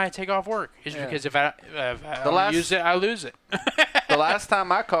only reason why I take off work is because if I don't use it, I lose it. The last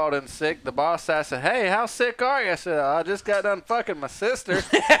time I called in sick, the boss asked, "Hey, how sick are you?" I said, "I just got done fucking my sister." And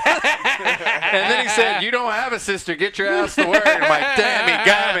then he said, "You don't have a sister. Get your ass to work." I'm like, "Damn, he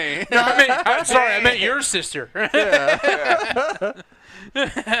got me." No, I'm sorry. I meant your sister. Oh,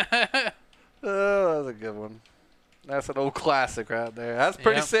 that was a good one. That's an old classic right there. That's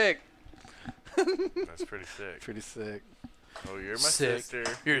pretty sick. That's pretty sick. Pretty sick. Oh, you're my Sick. sister.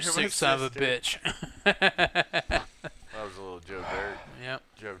 You're a my sick son of a sister. bitch. That was a little Joe Dirt. Yep.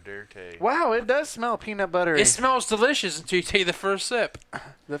 Joe Dirty. Wow, it does smell peanut buttery. It smells delicious until you take the first sip.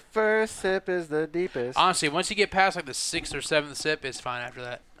 The first sip is the deepest. Honestly, once you get past like the 6th or 7th sip, it's fine after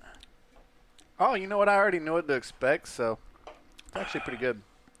that. Oh, you know what? I already knew what to expect, so it's actually pretty good.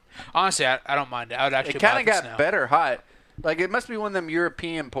 Honestly, I don't mind it. I would actually It kind buy of this got now. better hot. Like, it must be one of them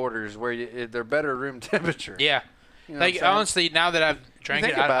European porters where they're better room temperature. Yeah. You know what I'm Like, saying? honestly, now that I've drank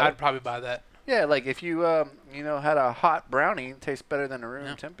think it, about I'd it. probably buy that. Yeah, like if you had a hot brownie, it tastes better than a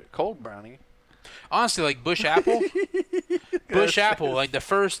room temperature cold brownie. Honestly, like Bush Apple. Bush Apple, like the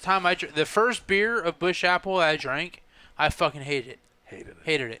first time the first beer of Bush Apple I drank, I fucking hated it.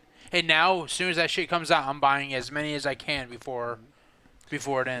 Hated it. And now, as soon as that shit comes out, I'm buying as many as I can before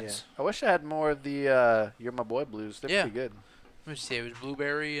it ends. I wish I had more of the You're My Boy blues. They're pretty good. Let me see. It was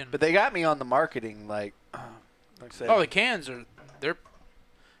blueberry and. But they got me on the marketing, like I said. Oh, the cans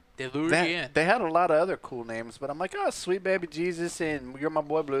they lured you in. They had a lot of other cool names, but I'm like, oh, Sweet Baby Jesus and You're My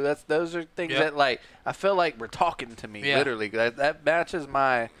Boy Blue. Those are things that like I feel like were talking to me literally. That matches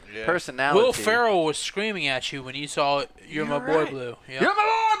my personality. Will Ferrell was screaming at you when you saw You're My Boy Blue. Yep. You're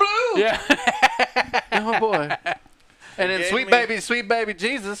My Boy Blue. Yeah. You're my boy. And then Sweet Baby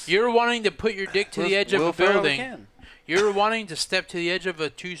Jesus. You're wanting to put your dick to the edge of a Ferrell building. can. You're wanting to step to the edge of a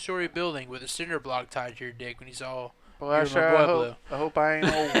 2-story building with a cinder block tied to your dick when you saw Well, I hope I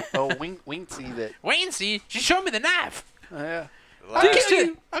ain't old Wincy that. Wincy, she showed me the knife. Yeah. I'll kill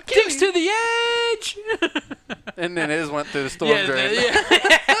you. Dicks to the edge. And then his went through the storm drain.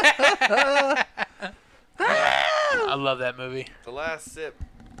 I love that movie. The last sip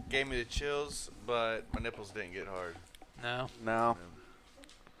gave me the chills, but my nipples didn't get hard. No.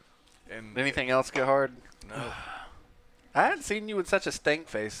 And Anything else get hard? No. I hadn't seen you with such a stank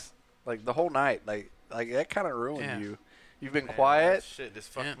face like the whole night. Like that kind of ruined you. You've been quiet. That shit just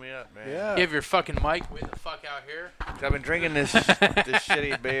fucked me up, man. Yeah. You have your fucking mic way the fuck out here. I've been drinking this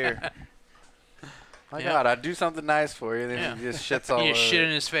shitty beer. My God, I do something nice for you, then he just shits all over. You shit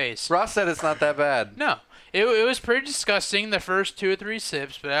in his face. Ross said it's not that bad. No. It was pretty disgusting the first 2 or 3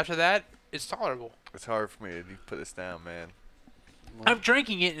 sips, but after that, it's tolerable. It's hard for me to put this down, man. I'm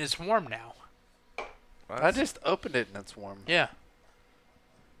drinking it and it's warm now. What? I just opened it and it's warm. Yeah.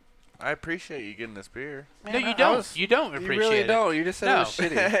 I appreciate you getting this beer. No, you don't. You don't appreciate You really it. don't. You just said it was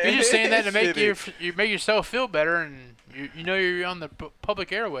shitty. You're just saying that to make Shitty. you make yourself feel better, and you know you're on the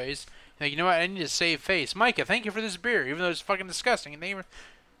public airways. Like, you know what? I need to save face. Micah, thank you for this beer, even though it's fucking disgusting. And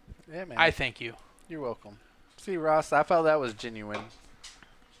Yeah, man. I thank you. You're welcome. See, Ross, I felt that was genuine.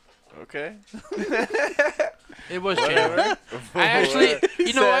 Okay. It was genuine. I actually,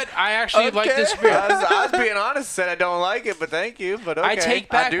 you know what? I actually like this I beer. was being honest. Said I don't like it, but thank you. But okay. I take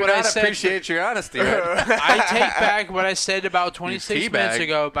back I do what not I said. appreciate your honesty. Right? I take back what I said about 26 minutes teabag.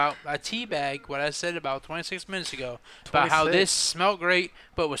 ago about a teabag. What I said about 26 minutes ago about how 26. this smelled great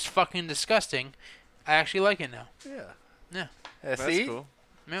but was fucking disgusting. I actually like it now. Yeah. Yeah. That's See? cool.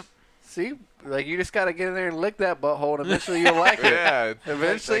 Yep. See? Like, you just got to get in there and lick that butthole, and eventually you'll like it. Yeah.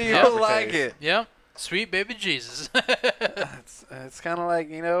 Eventually That's you'll like aftertaste. it. Yep. Sweet baby Jesus. It's kind of like,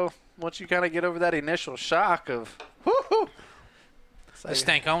 once you kind of get over that initial shock of, whoo-hoo. It's The like,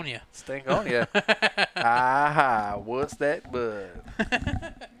 stank on you. Stank on you. Aha, what's that bud?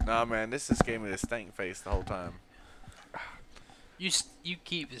 Nah, man, this just gave me the stank face the whole time. You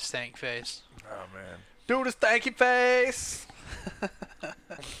keep the stank face. Oh man. Do the stanky face.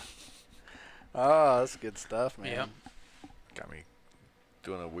 Oh, that's good stuff, man. Yep. Got me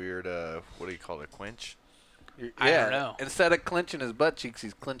doing a weird what do you call it, a quench? I don't know. Instead of clenching his butt cheeks,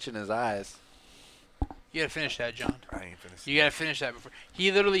 he's clenching his eyes. You gotta finish that, John. I ain't finished. You gotta finish that before.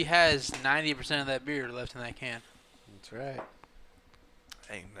 He literally has 90% of that beer left in that can. That's right.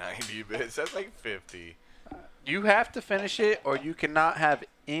 Ain't 90 bits. That's like 50. You have to finish it, or you cannot have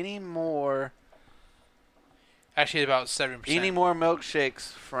any more Actually, about 7%.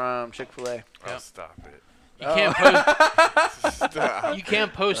 milkshakes from Chick-fil-A. Oh, Yep. stop it. You can't post. Stop. You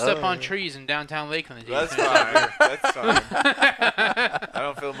can't post up on trees in downtown Lakeland. until you That's finish that fine. That's fine. I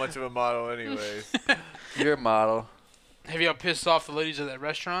don't feel much of a model anyways. Your model. beer. Have y'all pissed off the ladies at that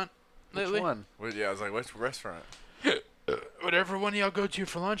restaurant lately? Which one? Well, yeah, I was like, which restaurant? Whatever one y'all go to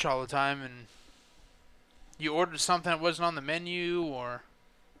for lunch all the time, and You ordered something that wasn't on the menu, or?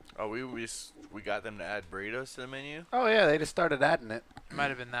 Oh, we got them to add burritos to the menu. Oh yeah, they just started adding it. It might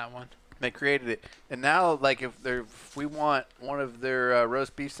have been that one. They created it, and now like if we want one of their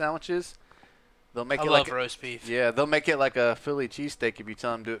roast beef sandwiches, they'll make I it love like roast beef. yeah, they'll make it like a Philly cheesesteak if you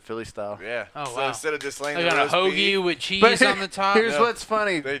tell them to do it Philly style. Yeah. Oh, so wow. instead of just laying They the got a roast hoagie beef, with cheese on the top. Here's what's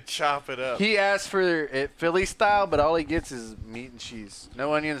funny. they chop it up. He asked for it Philly style, but all he gets is meat and cheese.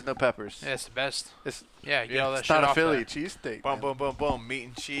 No onions, no peppers. Yeah, it's the best. It's, Yeah, get Yeah, all that it's shit not a off Philly there. cheesesteak. Boom, man. boom, boom, boom. Meat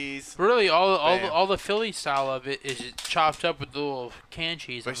and cheese. Really, Bam. all the Philly style of it is chopped up with the little canned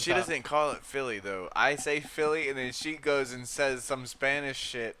cheese. But on she top. doesn't call it Philly, though. I say Philly, and then she goes and says some Spanish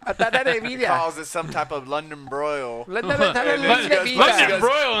shit. Calls it some type of London broil. London London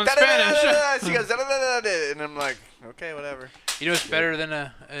broil in Spanish. She goes, "Da-da-da-da-da," and I'm like, okay, whatever. You know what's better than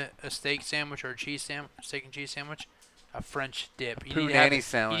a steak sandwich or a steak and cheese sandwich? A French dip. You need to have Punani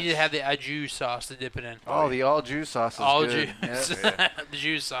sandwich. You need to have the au jus sauce to dip it in. Oh, the all juice sauce is All good. juice. Yeah. The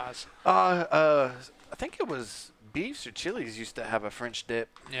juice sauce. I think it was Beefs or Chili's used to have a French dip.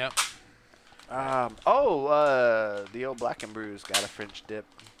 Yep. The old Black and Brews got a French dip.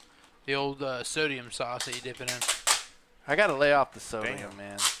 The old sodium sauce that you dip it in. I gotta lay off the sodium, Damn.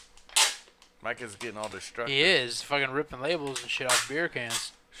 man. Mike is getting all destructive. He is fucking ripping labels and shit off beer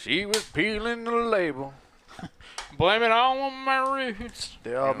cans. She was peeling the label. Blame it all on my roots.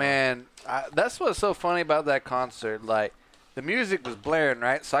 Oh man, that's what's so funny about that concert. Like, the music was blaring,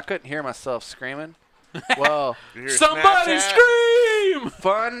 right? So I couldn't hear myself screaming. Well, You hear Somebody Snapchat?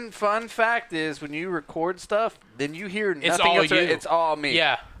 scream! fun fact is when you record stuff, then you hear nothing all else. you. It's all me.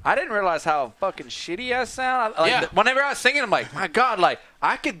 Yeah. I didn't realize how fucking shitty I sound. Yeah. Whenever I was singing, I'm like, my God, like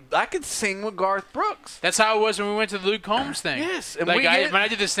I could sing with Garth Brooks. That's how it was when we went to the Luke Combs thing. Yes, and Like we get- when I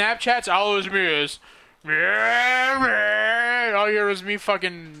did the Snapchats, all it was me is, all you hear was me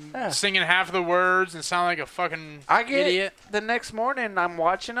fucking singing half of the words and sound like a fucking I get idiot. the next morning. I'm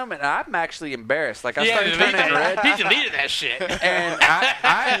watching them, and I'm actually embarrassed. Like I Yeah, started turning red, he deleted that shit. and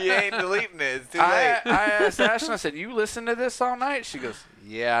I You ain't deleting it. It's too late. I asked Ashley, I said, "You listen to this all night?" She goes,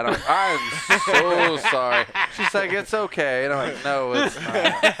 "Yeah." I'm so sorry. She's like, "It's okay." And I'm like, "No, it's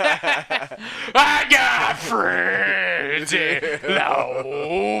not." I got friends in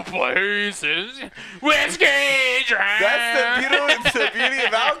low places. Whiskey drink. That's the beauty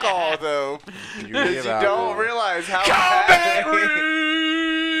of alcohol, though. Because you don't realize how Combat bad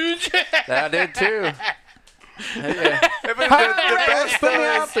Rouge. That I did too. Yeah. the best Put me though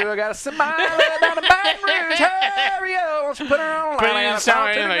out is through. I got a smile down the Baton Rouge. Hurry up, let's put her on. But line. I you gotta sound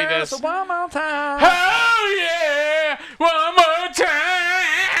talk to the like girls, this. so one more time. Oh yeah, one more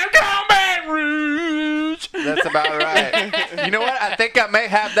time, Combat Rouge. That's about right. You know what? I think I may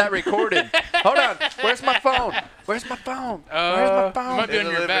have that recorded. Hold on. Where's my phone? Where's my phone? Where's my It phone? might be In in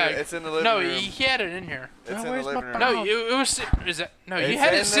the your living bag. room. It's in the living no, room. he had it in here. It's in the where's my living room. phone? No, it was. Is that no? You It's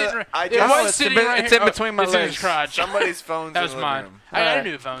had in it sitting. the- Right, I it just- was it's sitting in- right it's here. in between my it's in his legs. crotch. Somebody's phone's That was in the living mine. room. I got a Alright.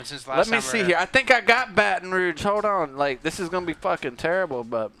 new phone since last Let time me we see were here. I think I got Baton Rouge. Hold on. Like, this is going to be fucking terrible,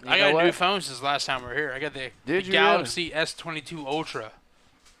 but you I know got a what? new phone since last time we were here. I got the Did you Galaxy S22 Ultra.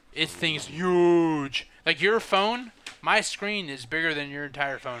 It thing's huge. Like your phone, my screen is bigger than your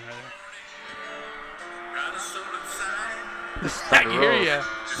entire phone. Right? I can hear you.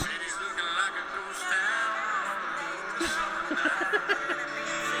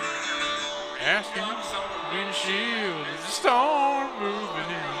 Asking windshield is the storm moving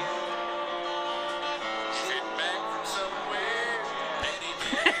in.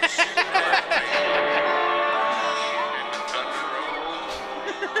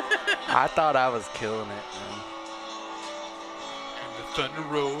 I thought I was killing it, man. And the thunder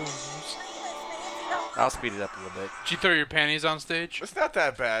rolls. I'll speed it up a little bit. Did you throw your panties on stage? It's not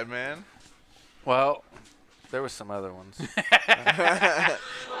that bad, man. Well, there were some other ones.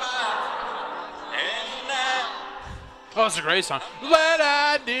 Oh, it's a great song. But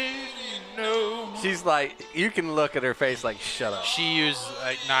I didn't know. She's like, you can look at her face like, shut up. She was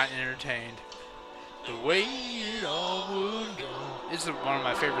like not entertained. The way it all would go. This is one of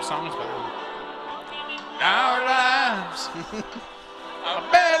my favorite songs by them. Our lives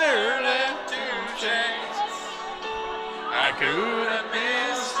are better left to chance. I could have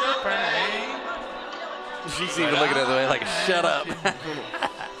missed the pain. She's even looking at the way like, shut up.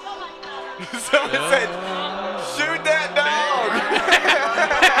 Someone said, shoot that dog.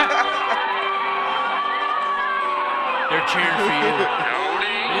 They're cheering for you.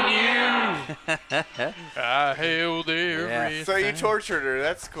 And you. I held everything. So you tortured her.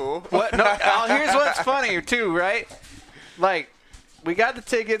 That's cool. What? No, here's what's funny, too, right? Like, we got the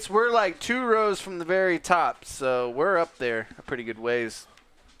tickets. We're like 2 rows from the very top, so we're up there a pretty good ways.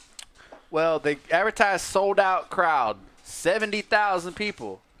 Well, they advertised sold out crowd, 70,000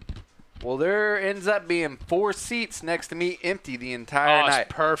 people. Well, there ends up being 4 seats next to me empty the entire night.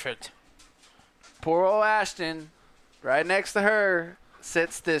 It's perfect. Poor old Ashton, right next to her,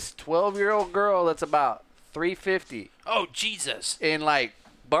 sits this 12-year-old girl that's about 350. Oh, Jesus. And, like,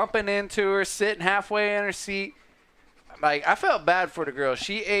 bumping into her, sitting halfway in her seat. Like, I felt bad for the girl.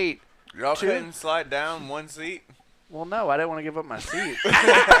 She ate. Y'all couldn't slide down 1 seat? Well, no, I didn't want to give up my seat.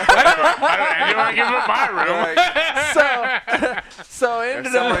 I didn't want to give up my room. So If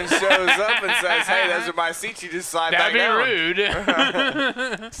ended someone up. shows up and says, hey, those are my seats, you just slide That'd back be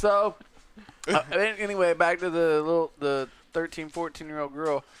down. rude. So, anyway, back to the 13, 14-year-old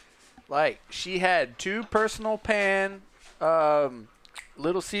girl. Like, she had 2 personal pan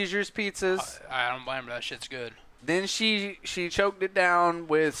Little Caesars pizzas. I don't blame her. That shit's good. Then she choked it down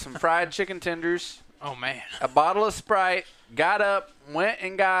with some fried chicken tenders, Oh, man. a bottle of Sprite, got up, went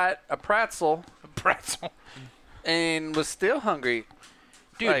and got a pretzel, Pretzel. and was still hungry.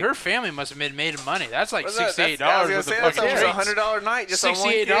 Dude, Like- her family must have made money. That's like What's that? $68 I was gonna worth say, of that's fucking almost treats. $100 night just on one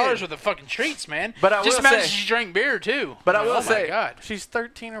 $68 kid. worth of fucking treats, man. But I just will imagine say- she drank beer, too. But I Oh, will my say, God. she's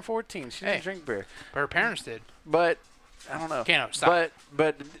 13 or 14. She didn't Hey. drink beer. Her parents did. But I don't know. Okay, no, stop.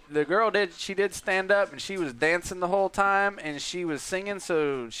 But the girl did. She did stand up and she was dancing the whole time and she was singing.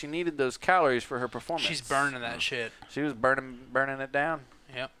 So she needed those calories for her performance. She's burning that shit. She was burning it down.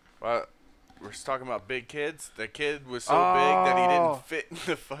 Yep. Well, we're just talking about big kids. The kid was so big that he Oh. didn't fit in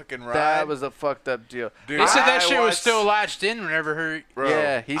the fucking ride. That was a fucked up deal. Dude, They said I that shit was watched- still latched in whenever her. Bro,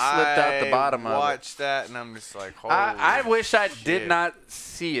 Yeah, he slipped out the bottom of it. I watched that and I'm just like, holy I wish I did shit. not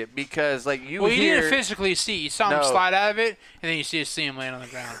see it because like you Well, you hear. didn't physically see. You saw him No. slide out of it, and then you see him land on the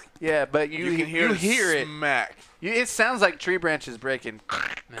ground. Yeah, but You can hear, it. smack. It sounds like tree branches breaking.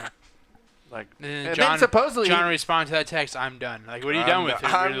 Yeah. Like And and John, then supposedly John responded to that text, "I'm done." Like, what are you done with?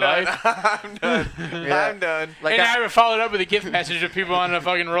 I'm Your done. life? I'm done. Yeah. I'm done. like And I followed up with a gift message of people on a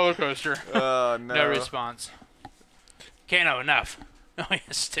fucking roller coaster. Oh, no. No response. Can't know enough. Oh yeah,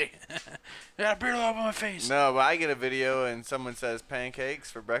 stick. I got a beard all over my face. No, but I get a video and someone says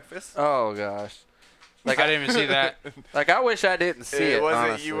pancakes for breakfast. oh gosh. Like I didn't even see that. Like I wish I didn't see it. It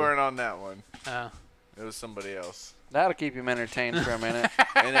wasn't. honestly. You weren't on that one. Oh. It was somebody else. That'll keep him entertained for a minute.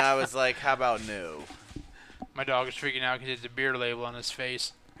 And I was like, how about no? My dog is freaking out because there's a beer label on his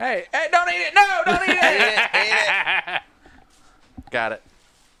face. hey, don't eat it! No, don't eat it! Got it.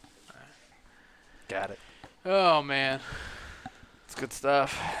 Got it. Oh man. It's good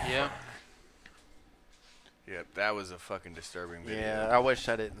stuff. Yep. Yep, that was a fucking disturbing video. Yeah, I wish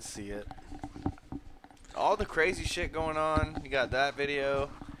I didn't see it. All the crazy shit going on. You got that video.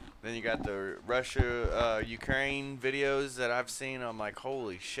 Then you got the Russia, Ukraine videos that I've seen. I'm like,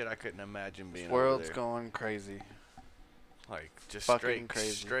 holy shit, I couldn't imagine being over World's there. going crazy. Like, just fucking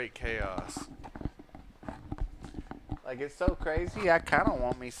crazy. straight chaos. Like it's so crazy. I kind of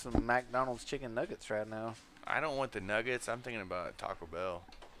want me some McDonald's chicken nuggets right now. I don't want the nuggets. I'm thinking about Taco Bell.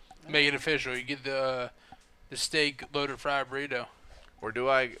 Make it official. You get the steak loaded fried burrito. Or do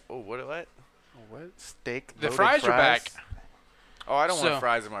I? Oh, what? What steak? The loaded fries are back. Oh, I don't So- want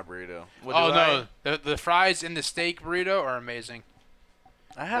fries in my burrito. What Oh do no, the fries in the steak burrito are amazing.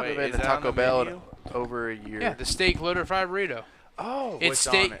 I haven't Wait, been is to that on Taco the Bell in menu? over a year. Yeah, the steak loaded fried burrito. Oh, It's What's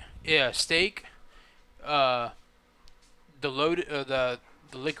steak. on it? Yeah, steak. The loaded the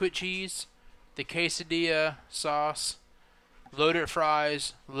liquid cheese, the quesadilla sauce, loaded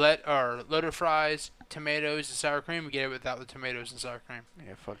fries, loaded fries, tomatoes and sour cream. You get it without the tomatoes and sour cream.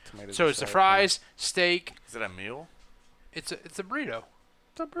 yeah, fuck tomatoes. So and it's the sour fries, steak. Is it a meal? It's a burrito. cream.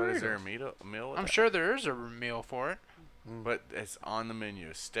 It's a But is there burrito. a meal? With I'm that? sure there is a meal for it. But it's on the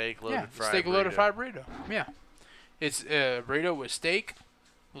menu. Steak loaded Yeah, fried steak burrito. loaded fried burrito. Yeah, it's a burrito with steak,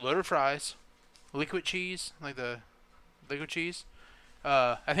 loaded fries, liquid cheese, like the liquid cheese.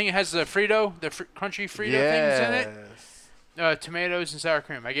 I think it has the Frito, crunchy Frito things in it. Yes. Tomatoes and sour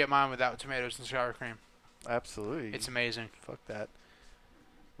cream. I get mine without tomatoes and sour cream. Absolutely. It's amazing. Fuck that.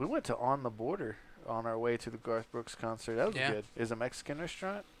 We went to On the Border on our way to the Garth Brooks concert. That was Yeah. good. It's a Mexican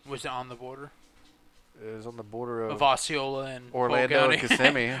restaurant. Was it on the border It was on the border of of Osceola and Orlando Polk and County?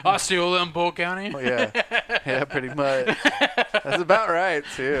 Kissimmee. Osceola and Polk County. Oh, yeah. Yeah, pretty much. That's about right,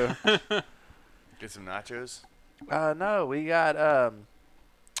 too. Get some nachos. No, we got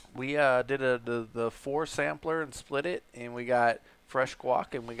we did the 4 sampler and split it, and we got fresh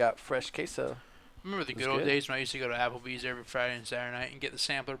guac and we got fresh queso. Remember the It was good old good. days when I used to go to Applebee's every Friday and Saturday night and get the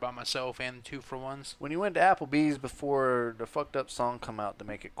sampler by myself and the 2-for-1s? When you went to Applebee's before the fucked up song come out to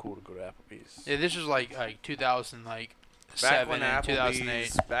make it cool to go to Applebee's. Yeah, this was like 2000, like 2007 and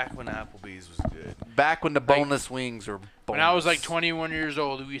 2008. Back when Applebee's was good. Back when the boneless wings were boneless. When I was like 21 years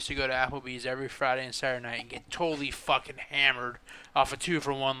old, we used to go to Applebee's every Friday and Saturday night and get totally fucking hammered off of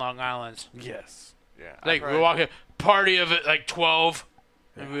 2-for-1 Long Island's. Yes. Yeah. Like we walk a party of it like 12,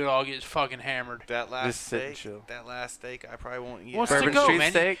 and we'd all get fucking hammered. That last sit steak, and I probably won't eat. What's Bourbon to go, Street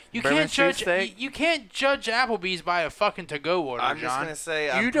man? steak? You Bourbon can't Street judge. steak? You can't judge Applebee's by a fucking to-go order, I'm just John. gonna say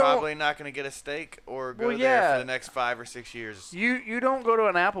You I'm don't- probably not gonna get a steak or go Well, there yeah. for the next 5 or 6 years. You don't go to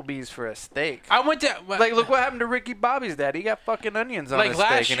an Applebee's for a steak. I went to Like, look what happened to Ricky Bobby's dad. He got fucking onions on Like his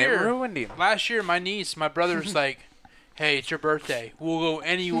last steak, and year- it ruined him. Last year, my brother's like, "Hey, it's your birthday. We'll go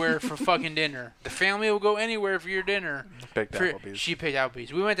anywhere for fucking dinner. The family will go anywhere for your dinner." Picked Applebee's. She picked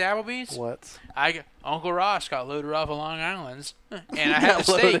Applebee's. We went to Applebee's. What? Uncle Ross got loaded off of Long Island's, and I had a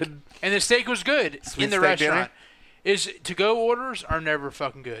steak, Loaded. and the steak was good Sweet in the steak restaurant. dinner? Is to-go orders are never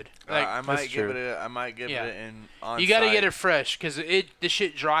fucking good. Like I might That's give true. it. I might give Yeah. it in on. you got to get it fresh because the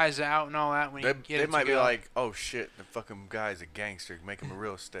shit dries out and all that when you They, get they it might be to-go. like, "Oh shit, the fucking guy's a gangster. Make him a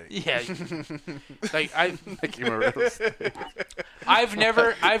real steak." Yeah, like I. Make him a real steak. I've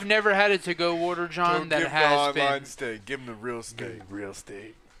never had a to-go order, John, that has been steak. Give him the real steak. Real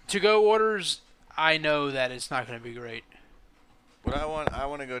steak. to-go orders. I know that it's not going to be great. What I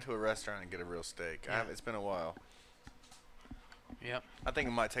want to go to a restaurant and get a real steak. Yeah. It's been a while. Yep. I think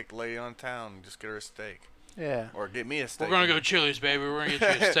I might take the lady on town and just get her a steak, Yeah. or get me a steak. We're gonna go Chili's, baby. We're gonna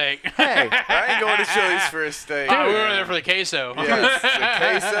get you a steak. Hey. I ain't going to Chili's for a steak. We were there for the queso. Yes,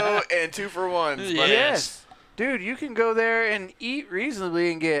 the queso and 2-for-1s. Yeah. Yes. Dude, you can go there and eat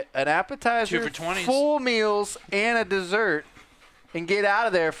reasonably and get an appetizer, 2 for $20s. full meals, and a dessert, and get out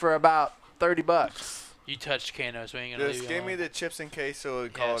of there for about $30. You touched Kano, so we ain't gonna leave Just you give me alone. the chips and queso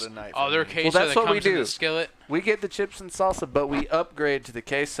and call Yes. it a night. Oh, for their me. queso that's that what we comes in do. the skillet. We get the chips and salsa, but we upgrade to the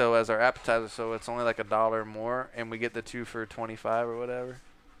queso as our appetizer, so it's only like $1 more, and we get the 2 for $25 or whatever.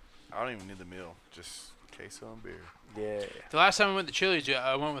 I don't even need the meal. Just queso and beer. Yeah. The last time we went to Chili's,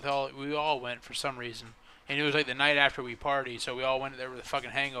 I went with we all went for some reason, and it was like the night after we partied, so we all went there with a fucking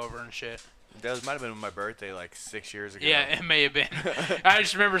hangover and shit. That might have been my birthday like 6 years ago. Yeah, it may have been. I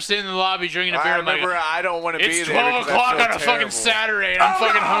just remember sitting in the lobby drinking a beer. I I'm like, remember I don't want to be it's there. 12 because I o'clock feel on a fucking terrible. Saturday, and I'm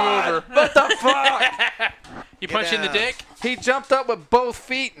fucking hungover. What the fuck? You punched in the down. dick? He jumped up with both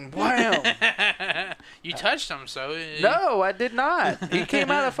feet and wham. You touched him, so. No, I did not. He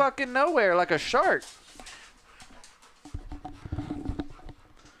came out of fucking nowhere like a shark.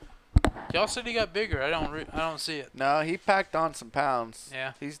 Y'all said he got bigger. I don't see it. No, he packed on some pounds.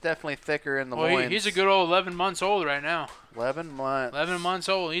 Yeah. He's definitely thicker in the Well, loins. he's a good old 11 months old right now. 11 months. 11 months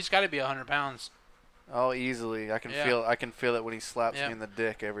old. He's got to be 100 pounds. Oh, easily. I can feel it when he slaps Yeah. me in the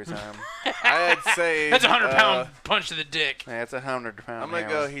dick every time. I'd say That's a 100-pound punch to the dick. Yeah, it's 100-pound. I'm gonna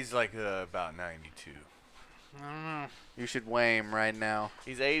go. He's like about 92. I don't know. You should weigh him right now.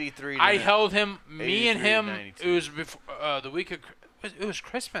 He's 83. I held him. Me and 83 to him. 92. It was before the week of. It was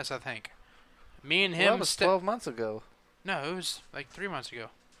Christmas, I think. Me and Well, him. that was 12 months ago. No, it was like 3 months ago.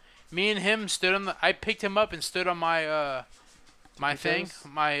 Me and him stood on the. I picked him up and stood on my my thing,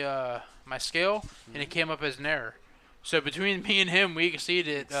 Because? my scale, and it came up as an error. So between me and him, we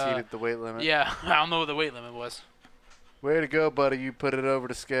exceeded. Exceeded the weight limit. Yeah, I don't know what the weight limit was. Way to go, buddy. You put it over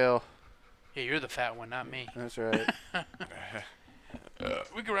the scale. Yeah, you're the fat one, not me. That's right.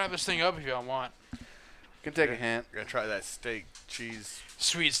 We can wrap this thing up if y'all want. You can take a hint. We're gonna try that steak cheese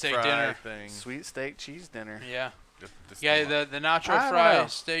Sweet steak fry dinner. thing. Sweet steak cheese dinner. Yeah. Just Yeah, the nacho I don't fry know.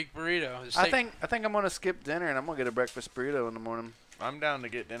 steak burrito. The I steak- think I'm gonna skip dinner and I'm gonna get a breakfast burrito in the morning. I'm down to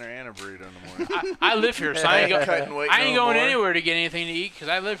get dinner and a burrito in the morning. I live here, so I ain't, Cutting weight I ain't no going more. anywhere to get anything to eat because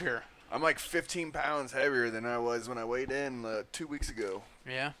I live here. I'm like 15 pounds heavier than I was when I weighed in 2 weeks ago.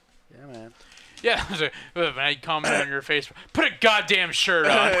 Yeah. Yeah, man. Yeah, so, when I comment on your face, put a goddamn shirt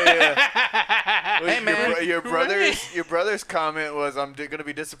on. Hey, man. Your brother's comment was, "I'm gonna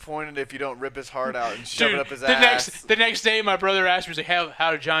be disappointed if you don't rip his heart out and shove Dude, it up his the ass." next day, my brother asked me, he's like,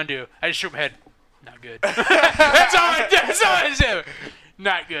 how did John do? I just shook my head. Not good. That's all I said.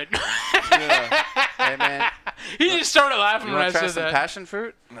 Not good. Hey, man. He just started laughing You when I want to try said some that. passion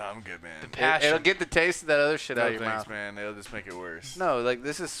fruit? No, I'm good, man. Passion. It'll get the taste of that other shit No out of your thanks, mouth. man. They'll just make it worse. No, like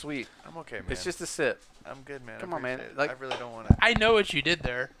this is sweet. I'm okay, man. It's just a sip. I'm good, man. Come I on, man. appreciate it. Like- I really don't want to. I know what you did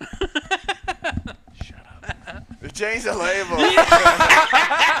there. Shut up. Change the label.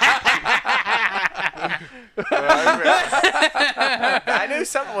 I knew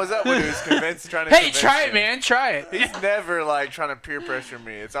something was up when he was trying to. Hey, convince try me. it, man. Try it. He's never like trying to peer pressure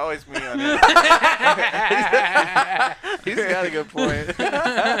me. It's always me on it. He's got a good point.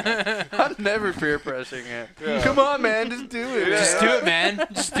 I'm never peer pressuring it. Come on, man. Just do it. Just do it, man.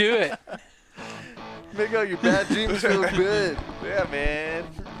 Just do it. Big O, your bad dreams feel good. Yeah, man.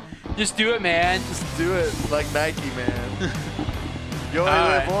 Just do it, man. Just do it like Nike, man. You only All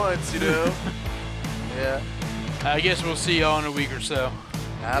live right. once, you know. Yeah. I guess we'll see y'all in a week or so.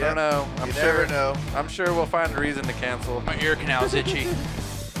 I don't know. You never know. I'm sure we'll find a reason to cancel. My ear canal's itchy.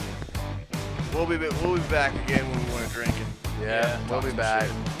 We'll be back again when we want to drink it. Yeah, we'll talk be some back.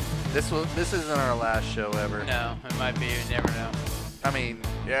 shit. This isn't our last show ever. No, it might be. You never know. I mean,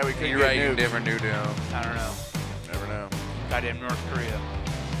 Yeah, we could you're get right. You nuked. never knew, Dom. I don't know. Never know. Goddamn North Korea.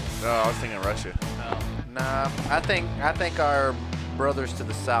 No, I was thinking Russia. No. Nah, I think our brothers to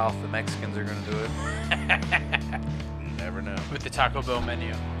the south, the Mexicans, are gonna do it. Never know. With the Taco Bell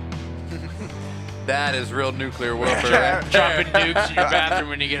menu. That is real nuclear warfare. Dropping dukes in your bathroom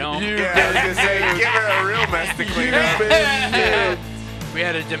when you get home. Yeah, I was gonna say, give her a real mess to clean up. We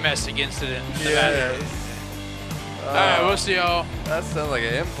had a domestic incident in the Yeah. bathroom. Alright, we'll see y'all. That sounds like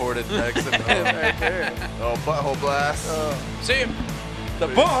an imported Mexican right there. Oh, butthole blast. See you. The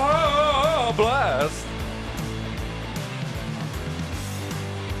ball blast.